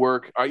 Just do the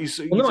work. He's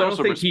Well, no, I don't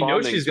also think he knows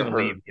responding she's to going to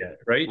her, leave yet,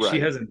 right? right?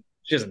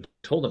 She hasn't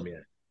told him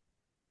yet.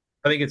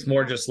 I think it's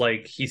more just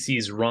like he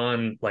sees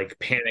Ron like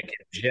panic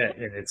and Jet,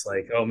 and it's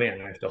like, oh man,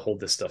 I have to hold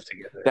this stuff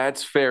together.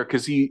 That's fair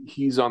because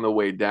he's on the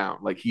way down.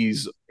 Like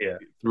he's Yeah.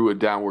 through a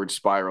downward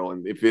spiral,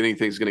 and if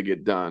anything's going to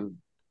get done,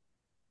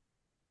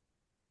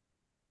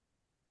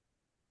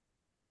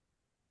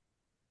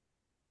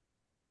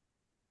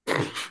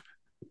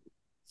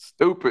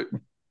 stupid.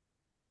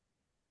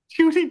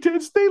 Judy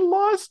Dench, they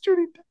lost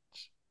Judy Dench.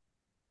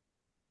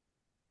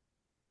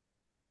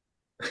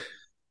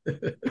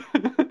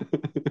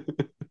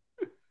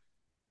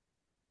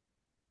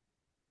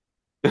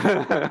 That's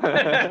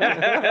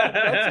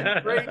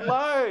a great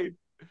line.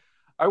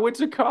 I went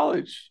to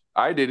college.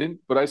 I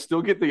didn't, but I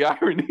still get the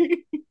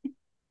irony.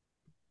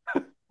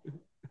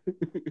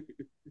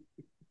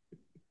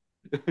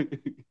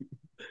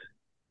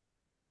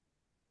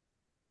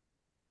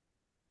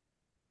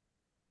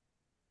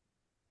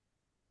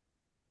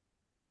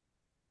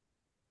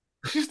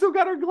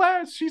 got her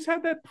glass. She's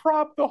had that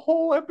prop the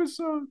whole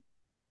episode.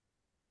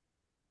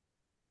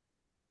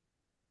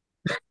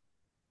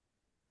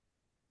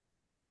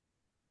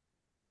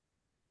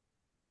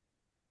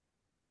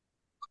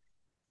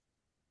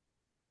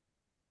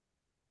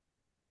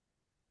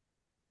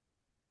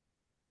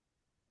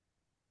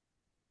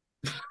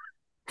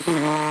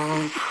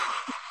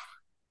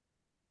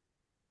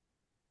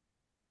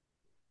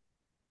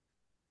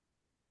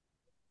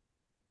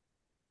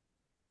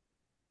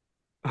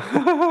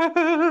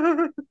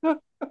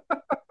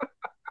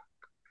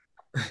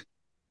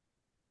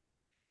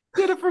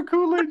 Jennifer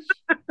Coolidge.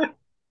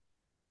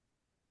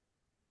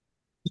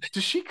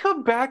 Does she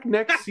come back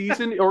next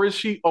season, or is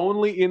she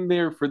only in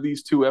there for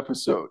these 2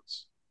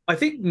 episodes? I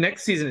think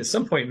next season at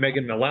some point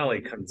Megan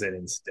Mullally comes in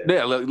instead.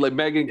 Yeah, like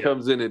Megan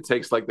comes in and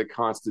takes like the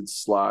constant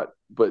slot,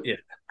 but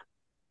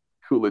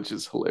Coolidge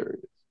is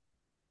hilarious.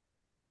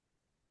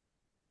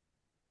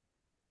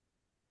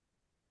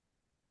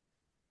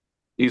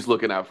 He's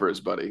looking out for his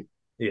buddy.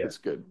 Yeah, it's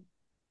good.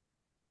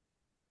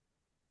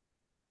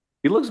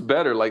 He looks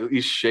better. Like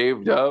he's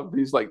shaved up.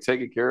 He's like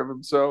taking care of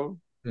himself.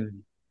 mm-hmm.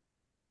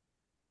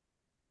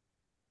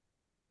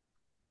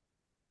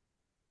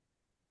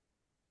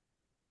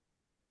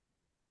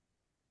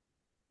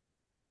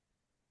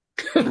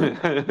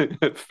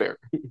 Fair.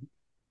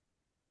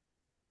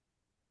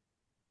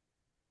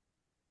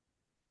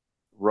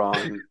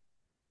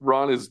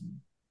 Ron is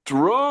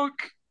drunk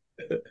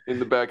in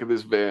the back of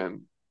this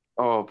van.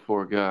 Oh,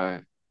 poor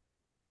guy.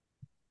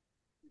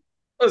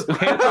 I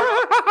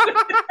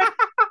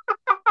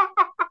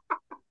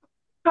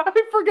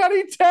forgot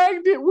he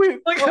tagged it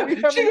with. Like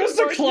she goes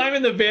to climb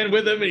in the van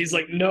with him, and he's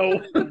like,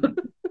 "No."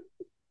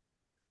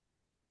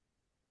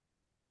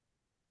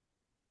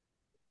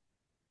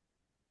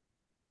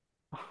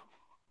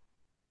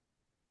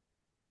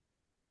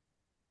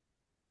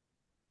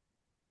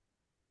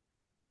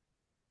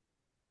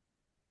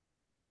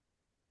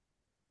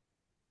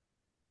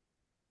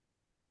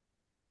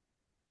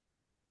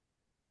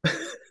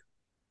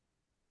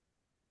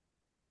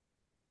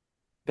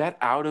 That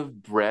out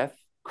of breath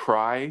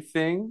cry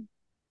thing.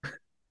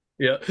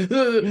 Yeah,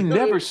 you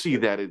never see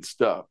that in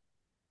stuff.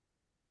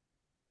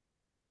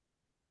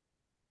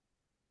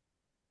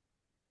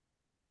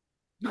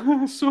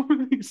 So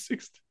many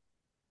 60.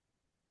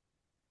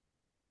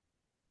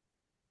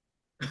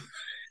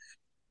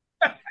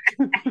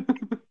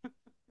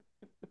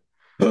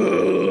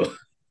 Oh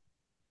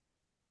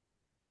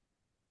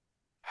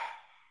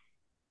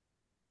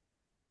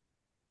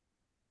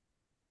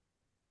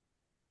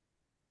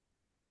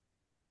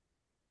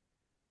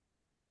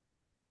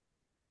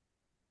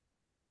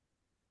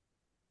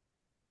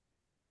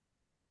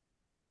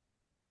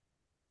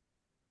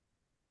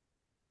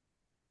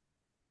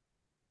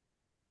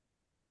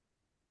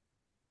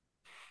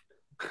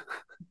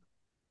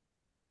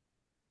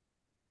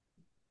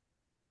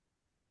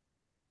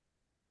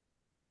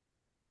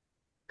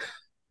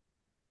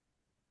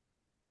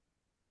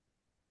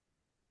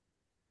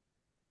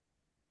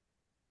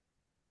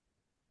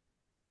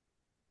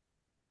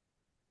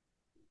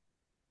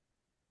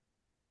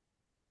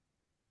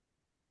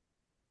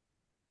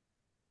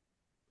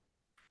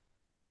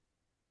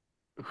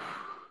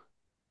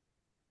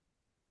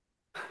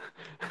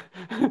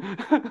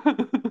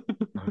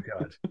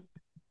God,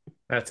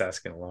 that's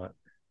asking a lot.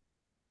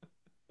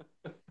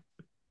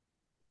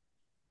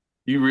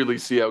 You really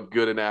see how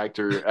good an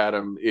actor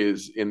Adam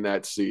is in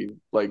that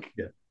scene. Like,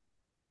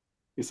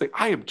 he's like,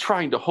 I am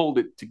trying to hold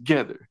it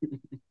together.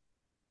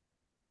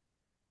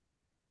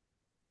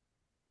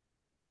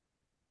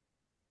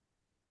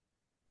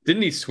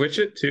 Didn't he switch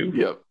it too?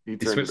 Yep, he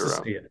turned it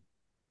around.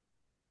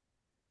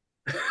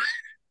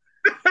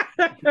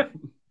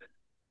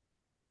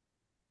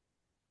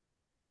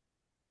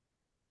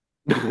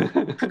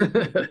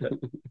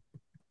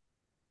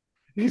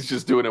 He's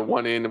just doing a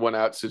 1 in, 1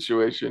 out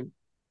situation.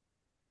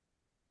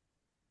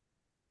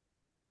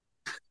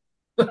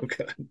 Oh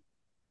God.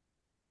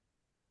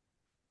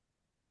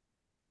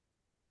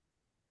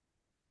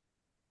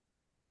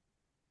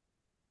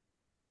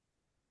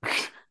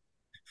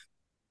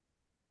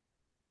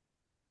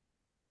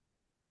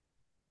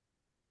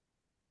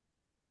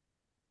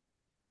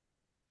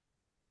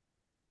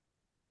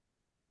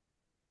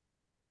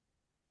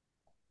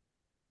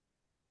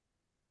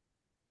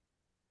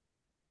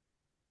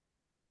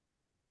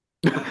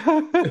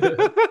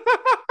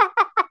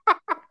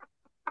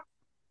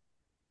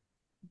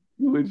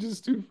 It's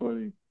just too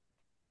funny.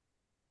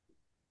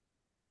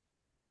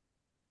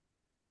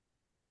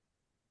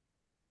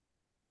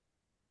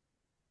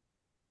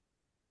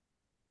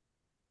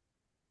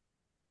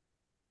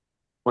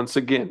 Once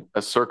again,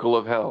 a circle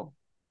of hell.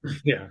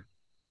 Yeah.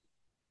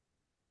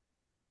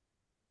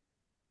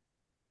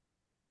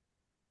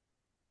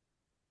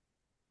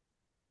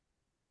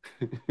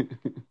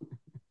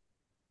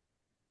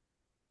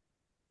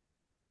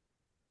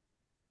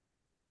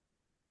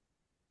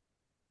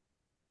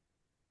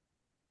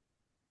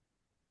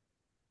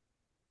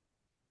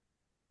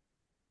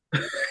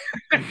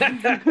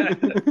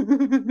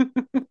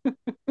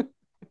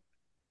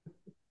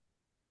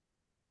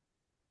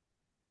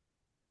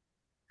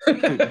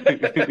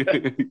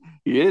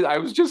 He is. I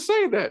was just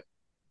saying that.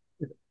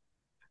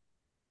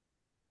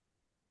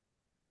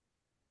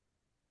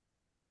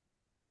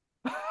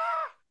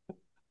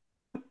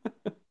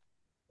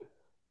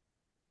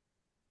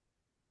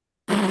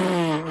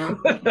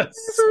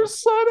 These are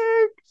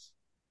Sonics.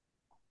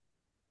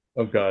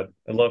 Oh God,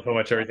 I love how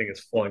much everything is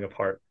falling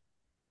apart.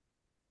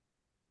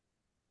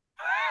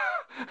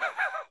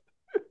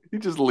 He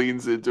just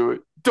leans into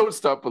it. Don't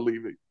stop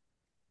believing.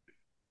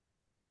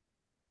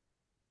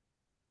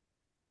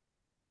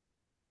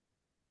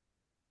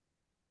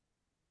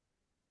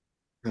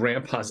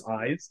 Grandpa's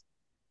eyes.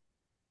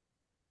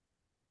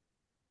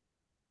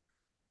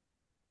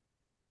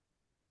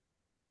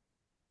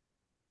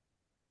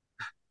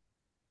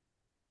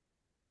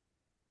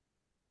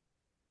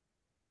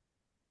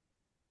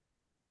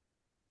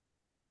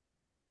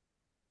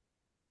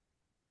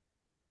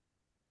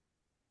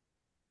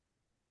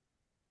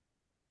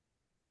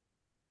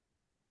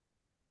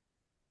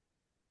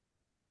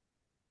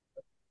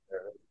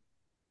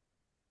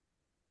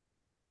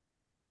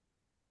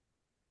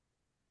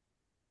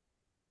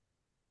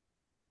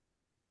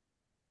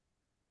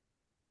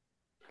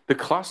 The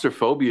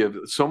claustrophobia,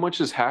 so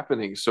much is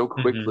happening so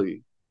Mhm.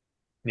 quickly.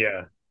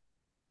 Yeah.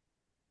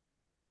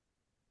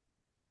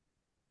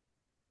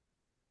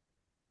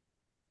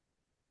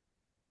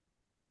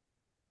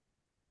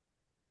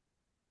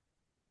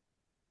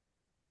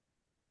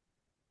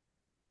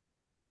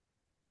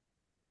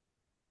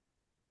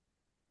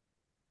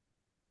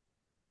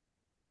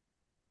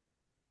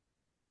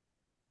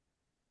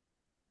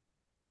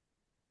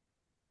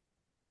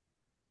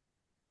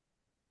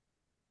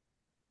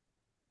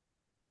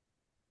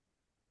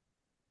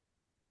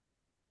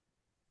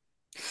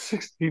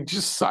 He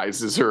just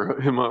sizes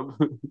him up.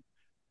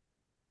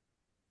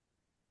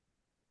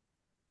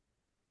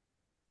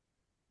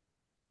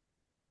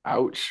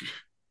 Ouch.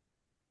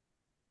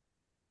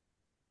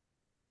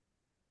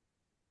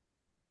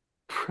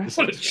 What a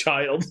Present.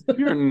 child.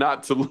 You're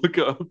not to look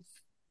up.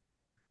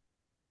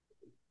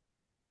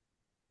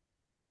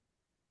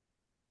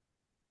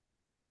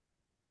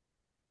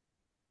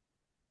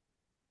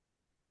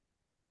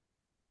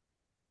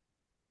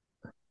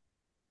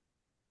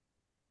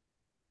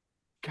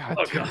 God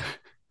Oh damn God.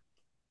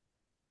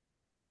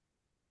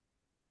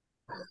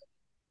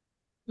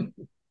 it.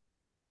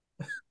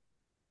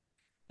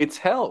 It's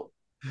hell.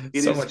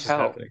 It So is much is hell.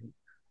 happening.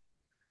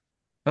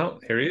 Oh,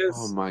 here he Oh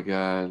is. my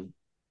God.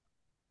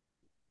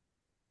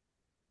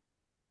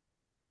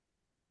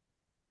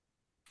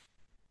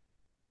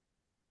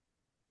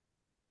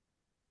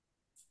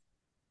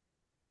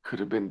 Could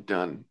have been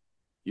done.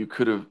 You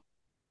could have,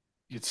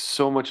 it's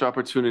so much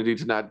opportunity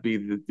to not be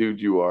the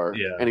dude you are.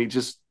 Yeah. And he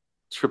just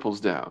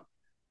triples down.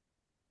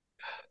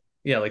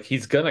 Yeah, like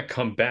he's gonna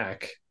come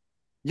back.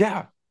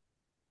 Yeah.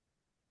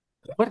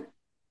 What?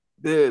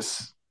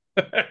 This.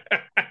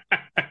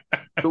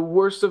 The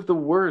worst of the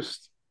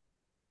worst.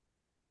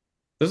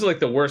 Those are like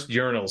the worst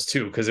urinals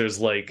too, because there's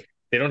like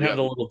they don't have Yeah.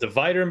 the little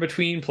divider in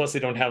between, plus they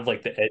don't have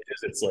like the edges.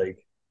 It's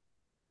like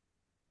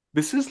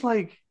This is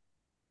like,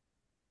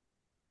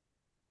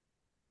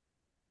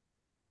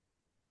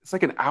 it's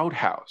like an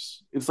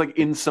outhouse. It's like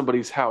in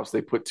somebody's house,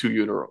 they put two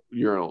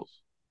urinals.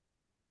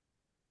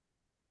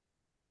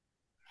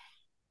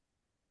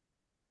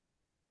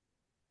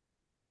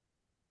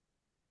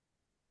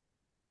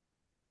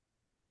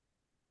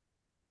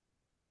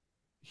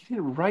 He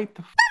didn't write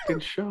the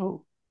fucking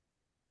show.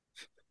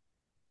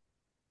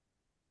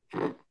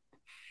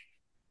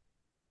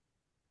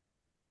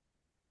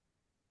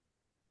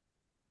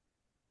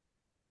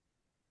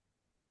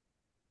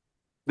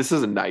 This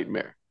is a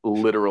nightmare,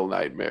 literal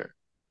nightmare.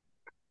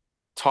 oh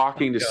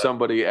Talking to God.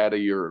 somebody at a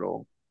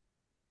urinal.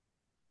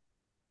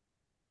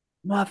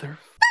 Mother.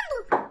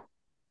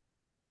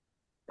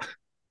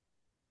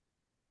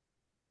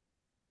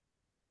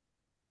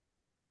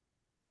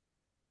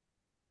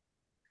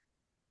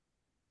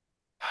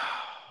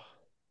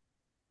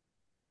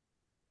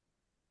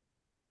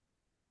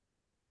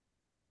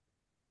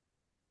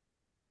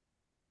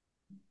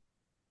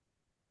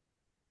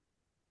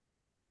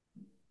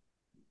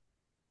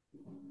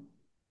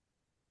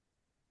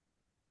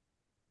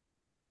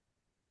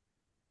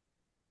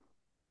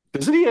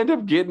 Doesn't he end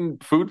up getting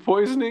food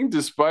poisoning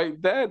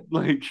despite that?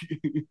 Like,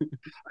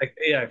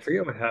 Yeah, I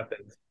forget what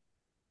happened.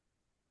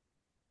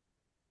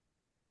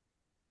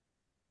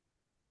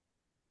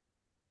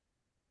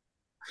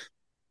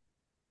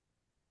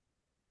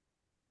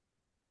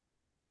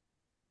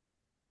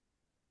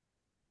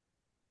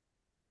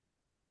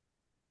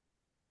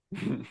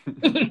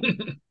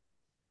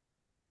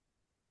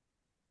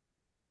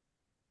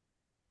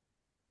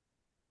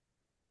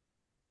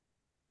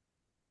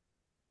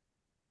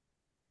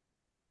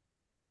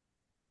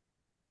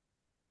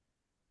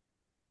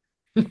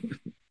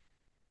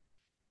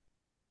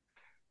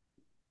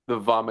 the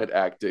vomit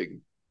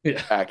acting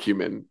Yeah.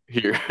 acumen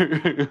here.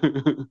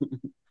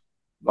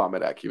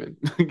 Vomit acumen.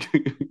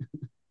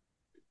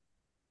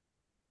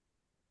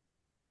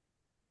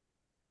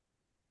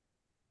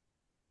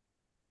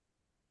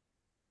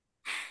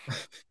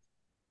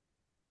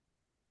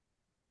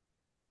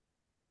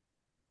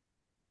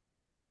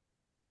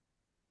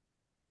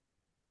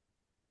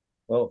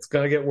 Well, it's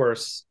gonna get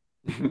worse.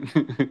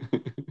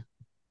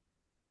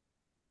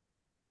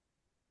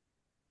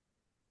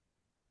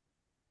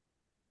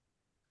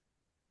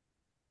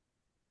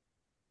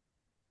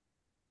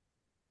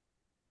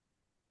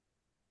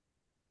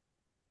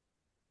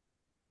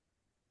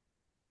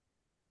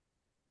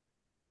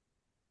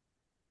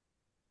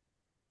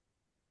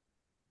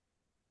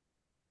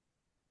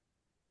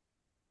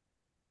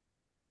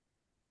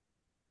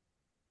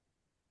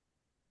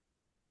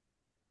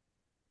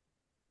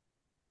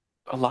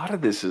 A lot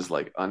of this is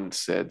like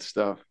unsaid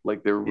stuff.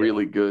 Like they're Yeah.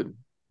 really good.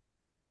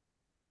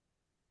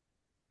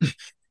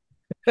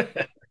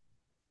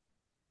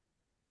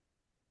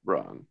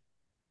 Wrong.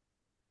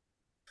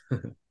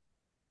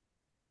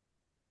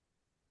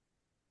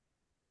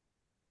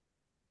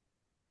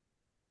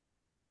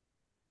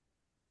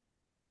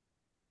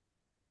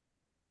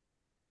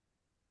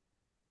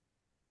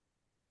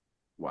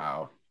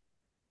 Wow.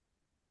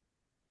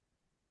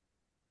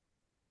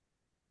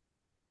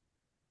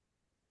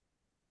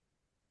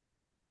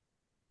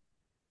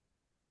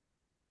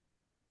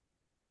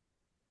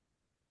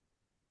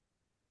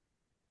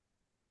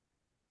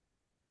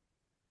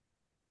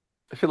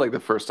 I feel like the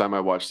first time I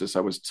watched this,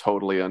 I was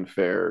totally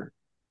unfair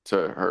to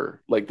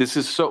her. Like, this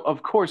is so,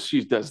 of course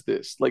she does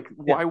this. Like, Yeah.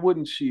 why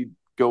wouldn't she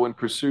go and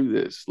pursue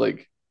this?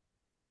 Like,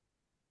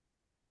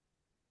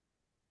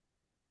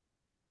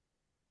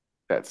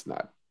 that's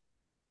not,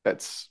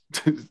 that's,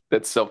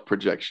 that's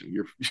self-projection.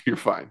 You're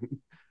fine.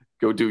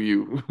 Go do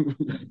you.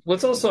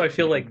 What's also I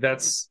feel like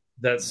that's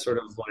sort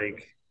of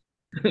like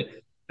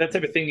that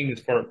type of thinking is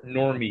for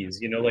normies,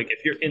 you know, like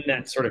if you're in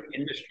that sort of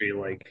industry,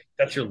 like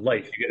that's your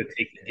life. You got to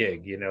take the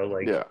gig, you know,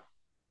 like Yeah.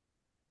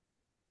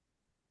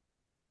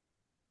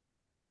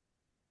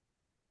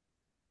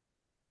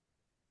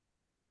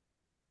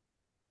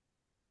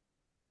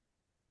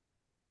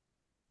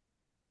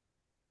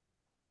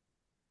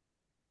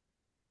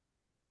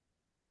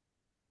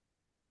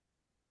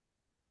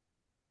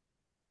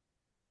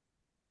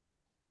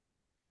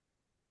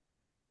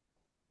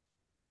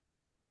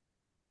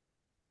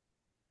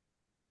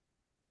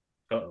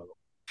 uh-oh.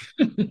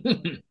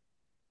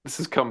 This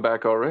has come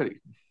back already.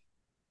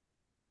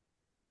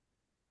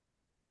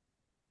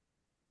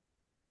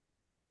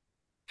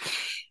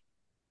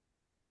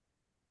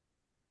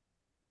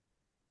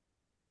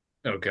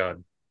 Oh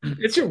God.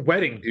 It's your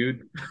wedding,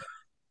 dude.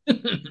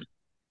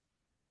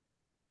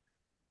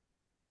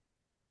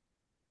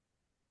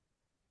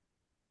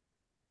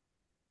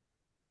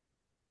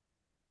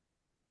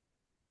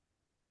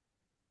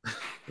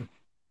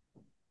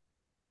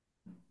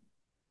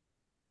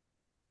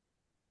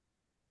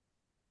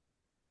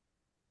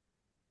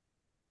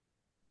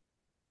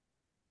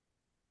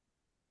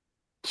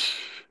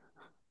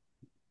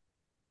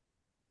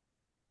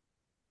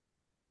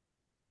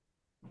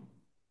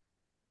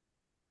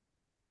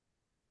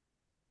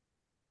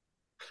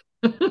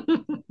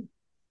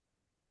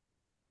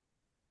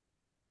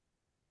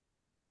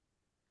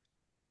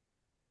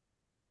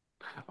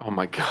 Oh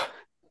my God.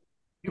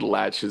 He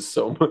latches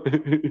so much.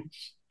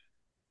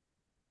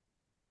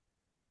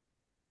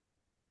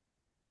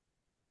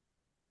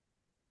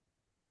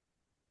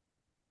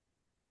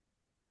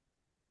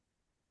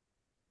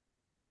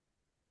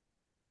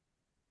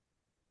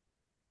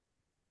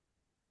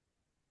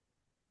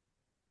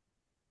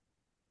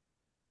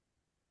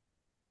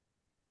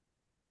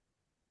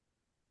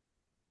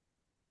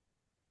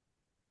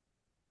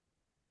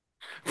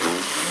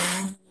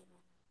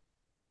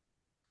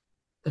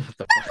 What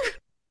the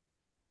fuck?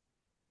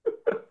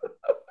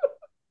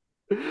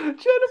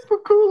 Jennifer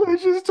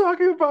Coolidge is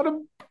talking about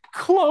a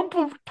clump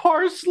of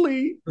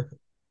parsley.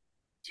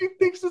 She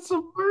thinks it's a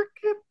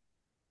merkin.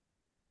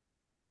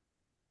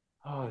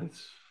 Oh,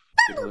 that's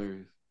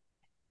hilarious.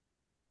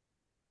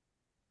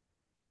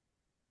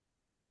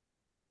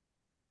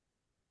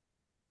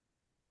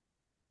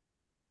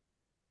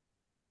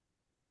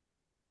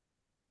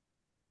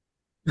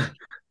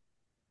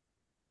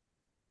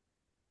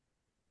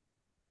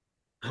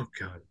 Oh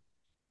God.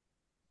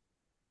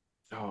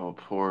 Oh,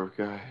 poor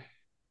guy.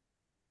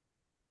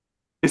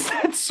 Is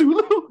that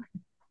Sulu?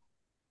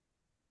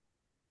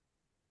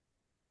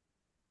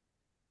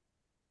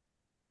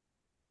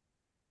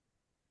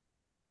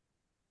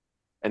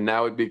 And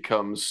now it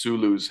becomes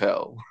Sulu's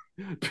hell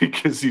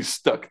because he's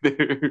stuck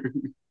there.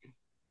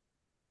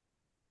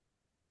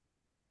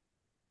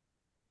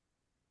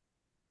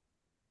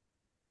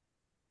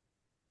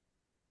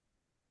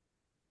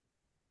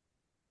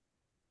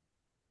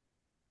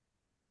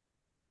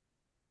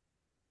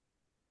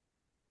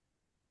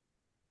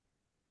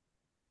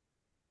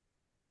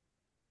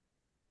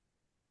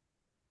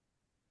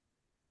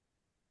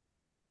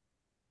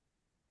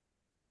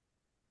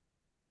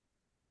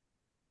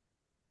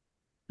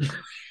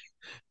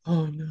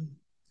 Oh no.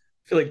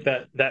 I feel like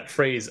that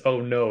phrase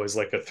 "oh no" is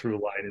like a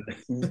through line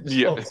in this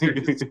Yeah. whole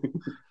series.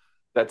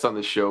 That's on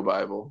the show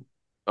Bible.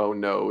 Oh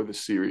no, the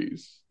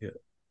series. Yeah.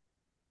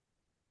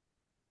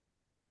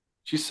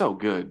 She's so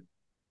good.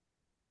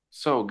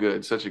 So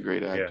good. Such a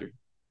great Yeah. actor.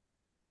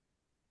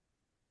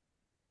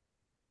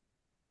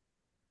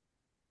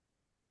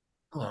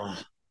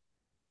 Oh.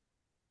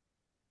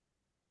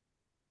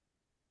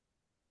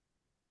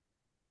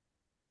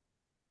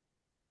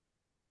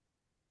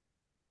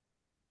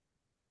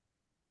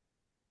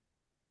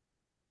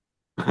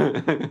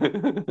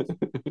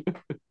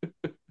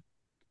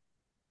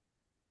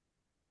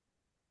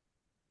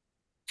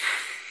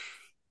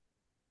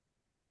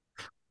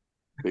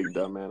 Big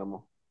dumb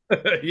animal.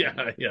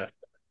 Yeah, yeah.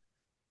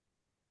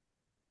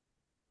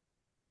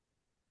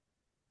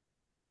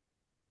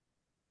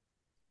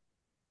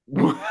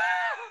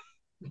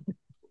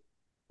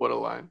 What a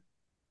line.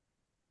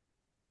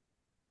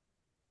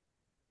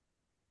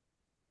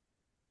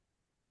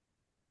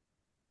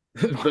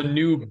 The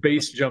new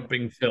base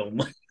jumping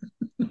film.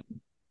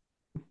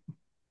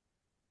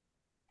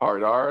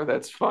 Hard R,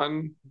 that's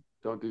fun.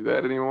 Don't do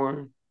that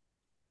anymore.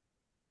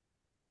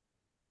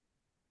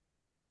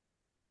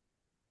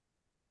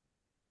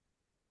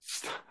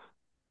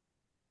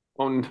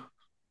 Oh no,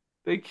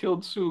 they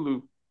killed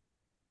Sulu.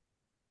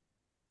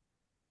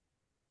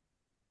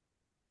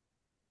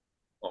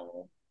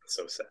 Oh,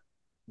 so sad.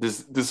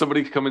 Does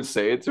somebody come and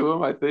say it to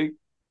him? I think.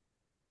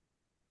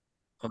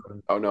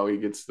 Um, Oh no, he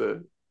gets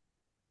the.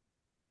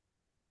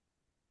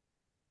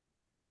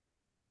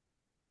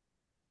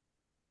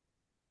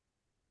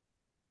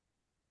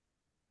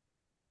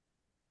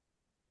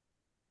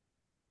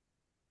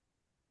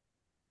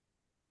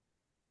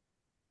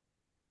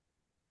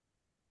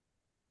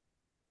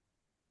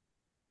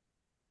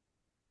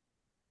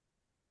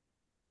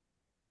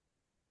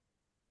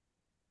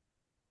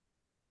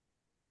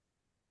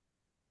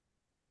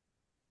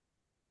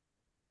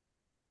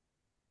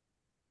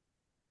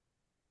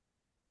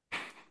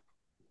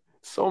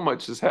 So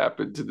much has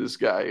happened to this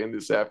guy in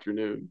this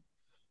afternoon.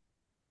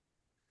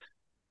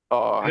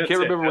 Oh, I that's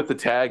can't it. remember what the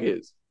tag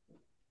is.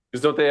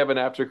 Because don't they have an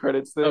after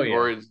credits thing? Oh, yeah.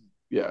 Or is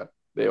yeah,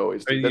 they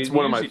always do. I mean, That's you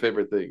one of my usually-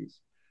 favorite things.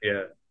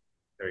 Yeah,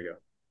 there you go.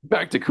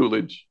 Back to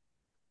Coolidge.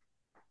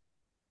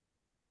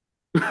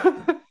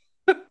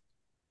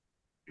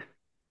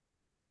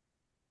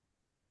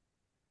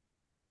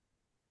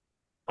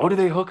 Oh, do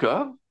they hook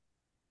up?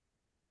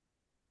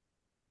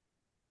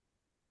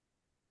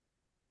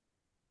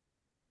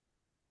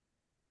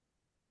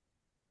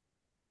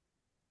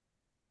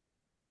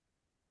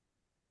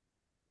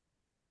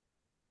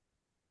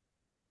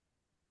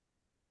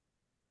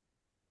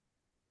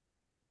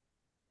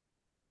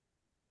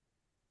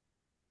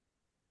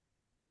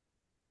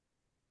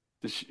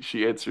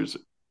 She answers.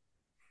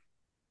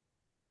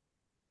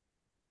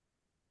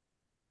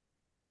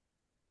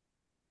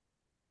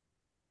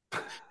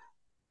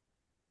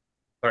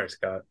 Sorry,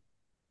 Scott.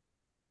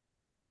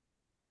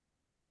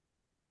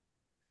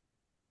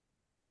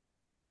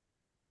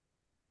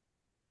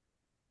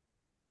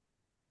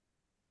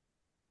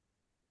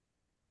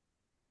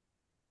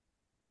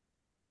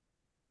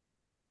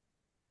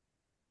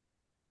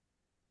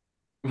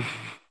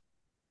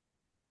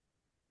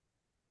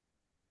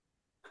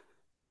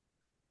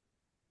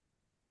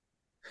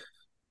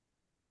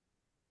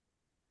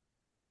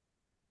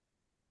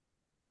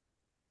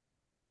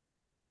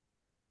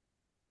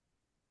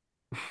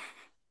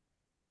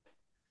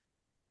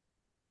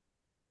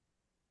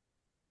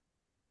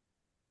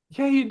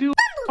 Yeah, you do.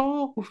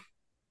 Oh.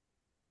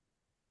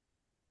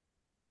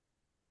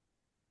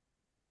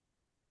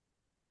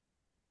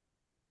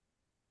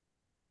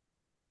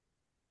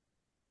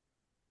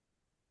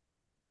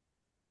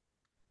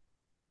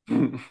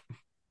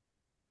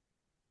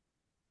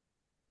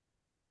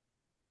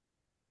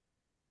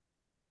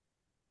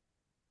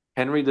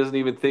 Henry doesn't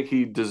even think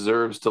he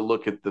deserves to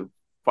look at the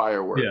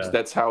fireworks. Yeah.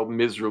 That's how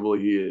miserable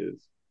he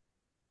is.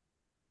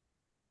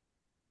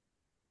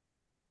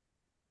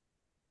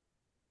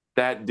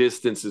 That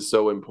distance is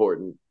so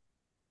important.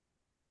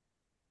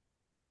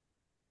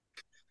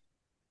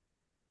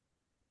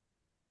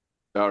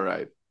 All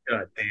right.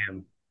 God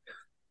damn.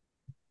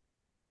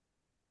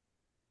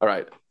 All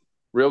right.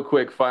 Real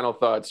quick, final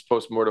thoughts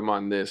post-mortem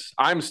on this.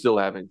 I'm still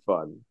having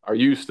fun. Are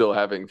you still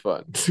having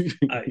fun?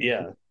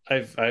 Yeah,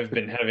 I've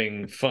been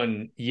having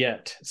fun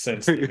yet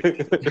since. I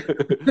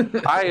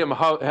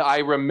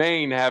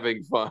remain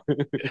having fun.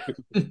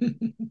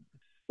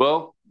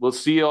 Well, we'll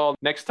see you all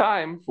next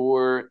time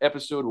for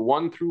episode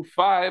 1 through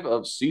 5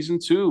 of season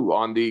 2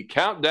 on the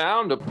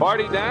Countdown to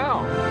Party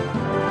Down.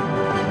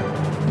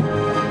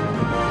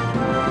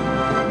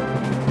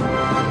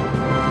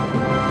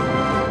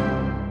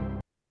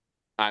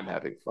 I'm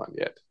having fun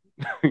yet.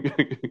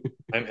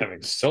 I'm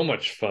having so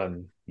much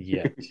fun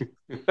yet.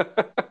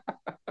 The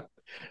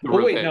Well,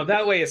 wait, revenge. no,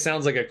 that way it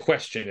sounds like a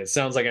question. It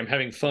sounds like I'm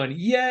having fun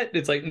yet.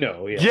 It's like,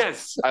 no, yeah.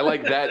 Yes, I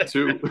like that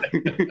too.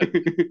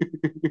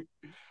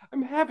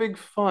 I'm having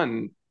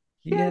fun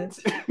Yet.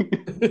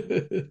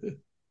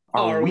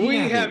 Are Are we we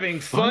having having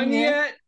fun fun yet? yet?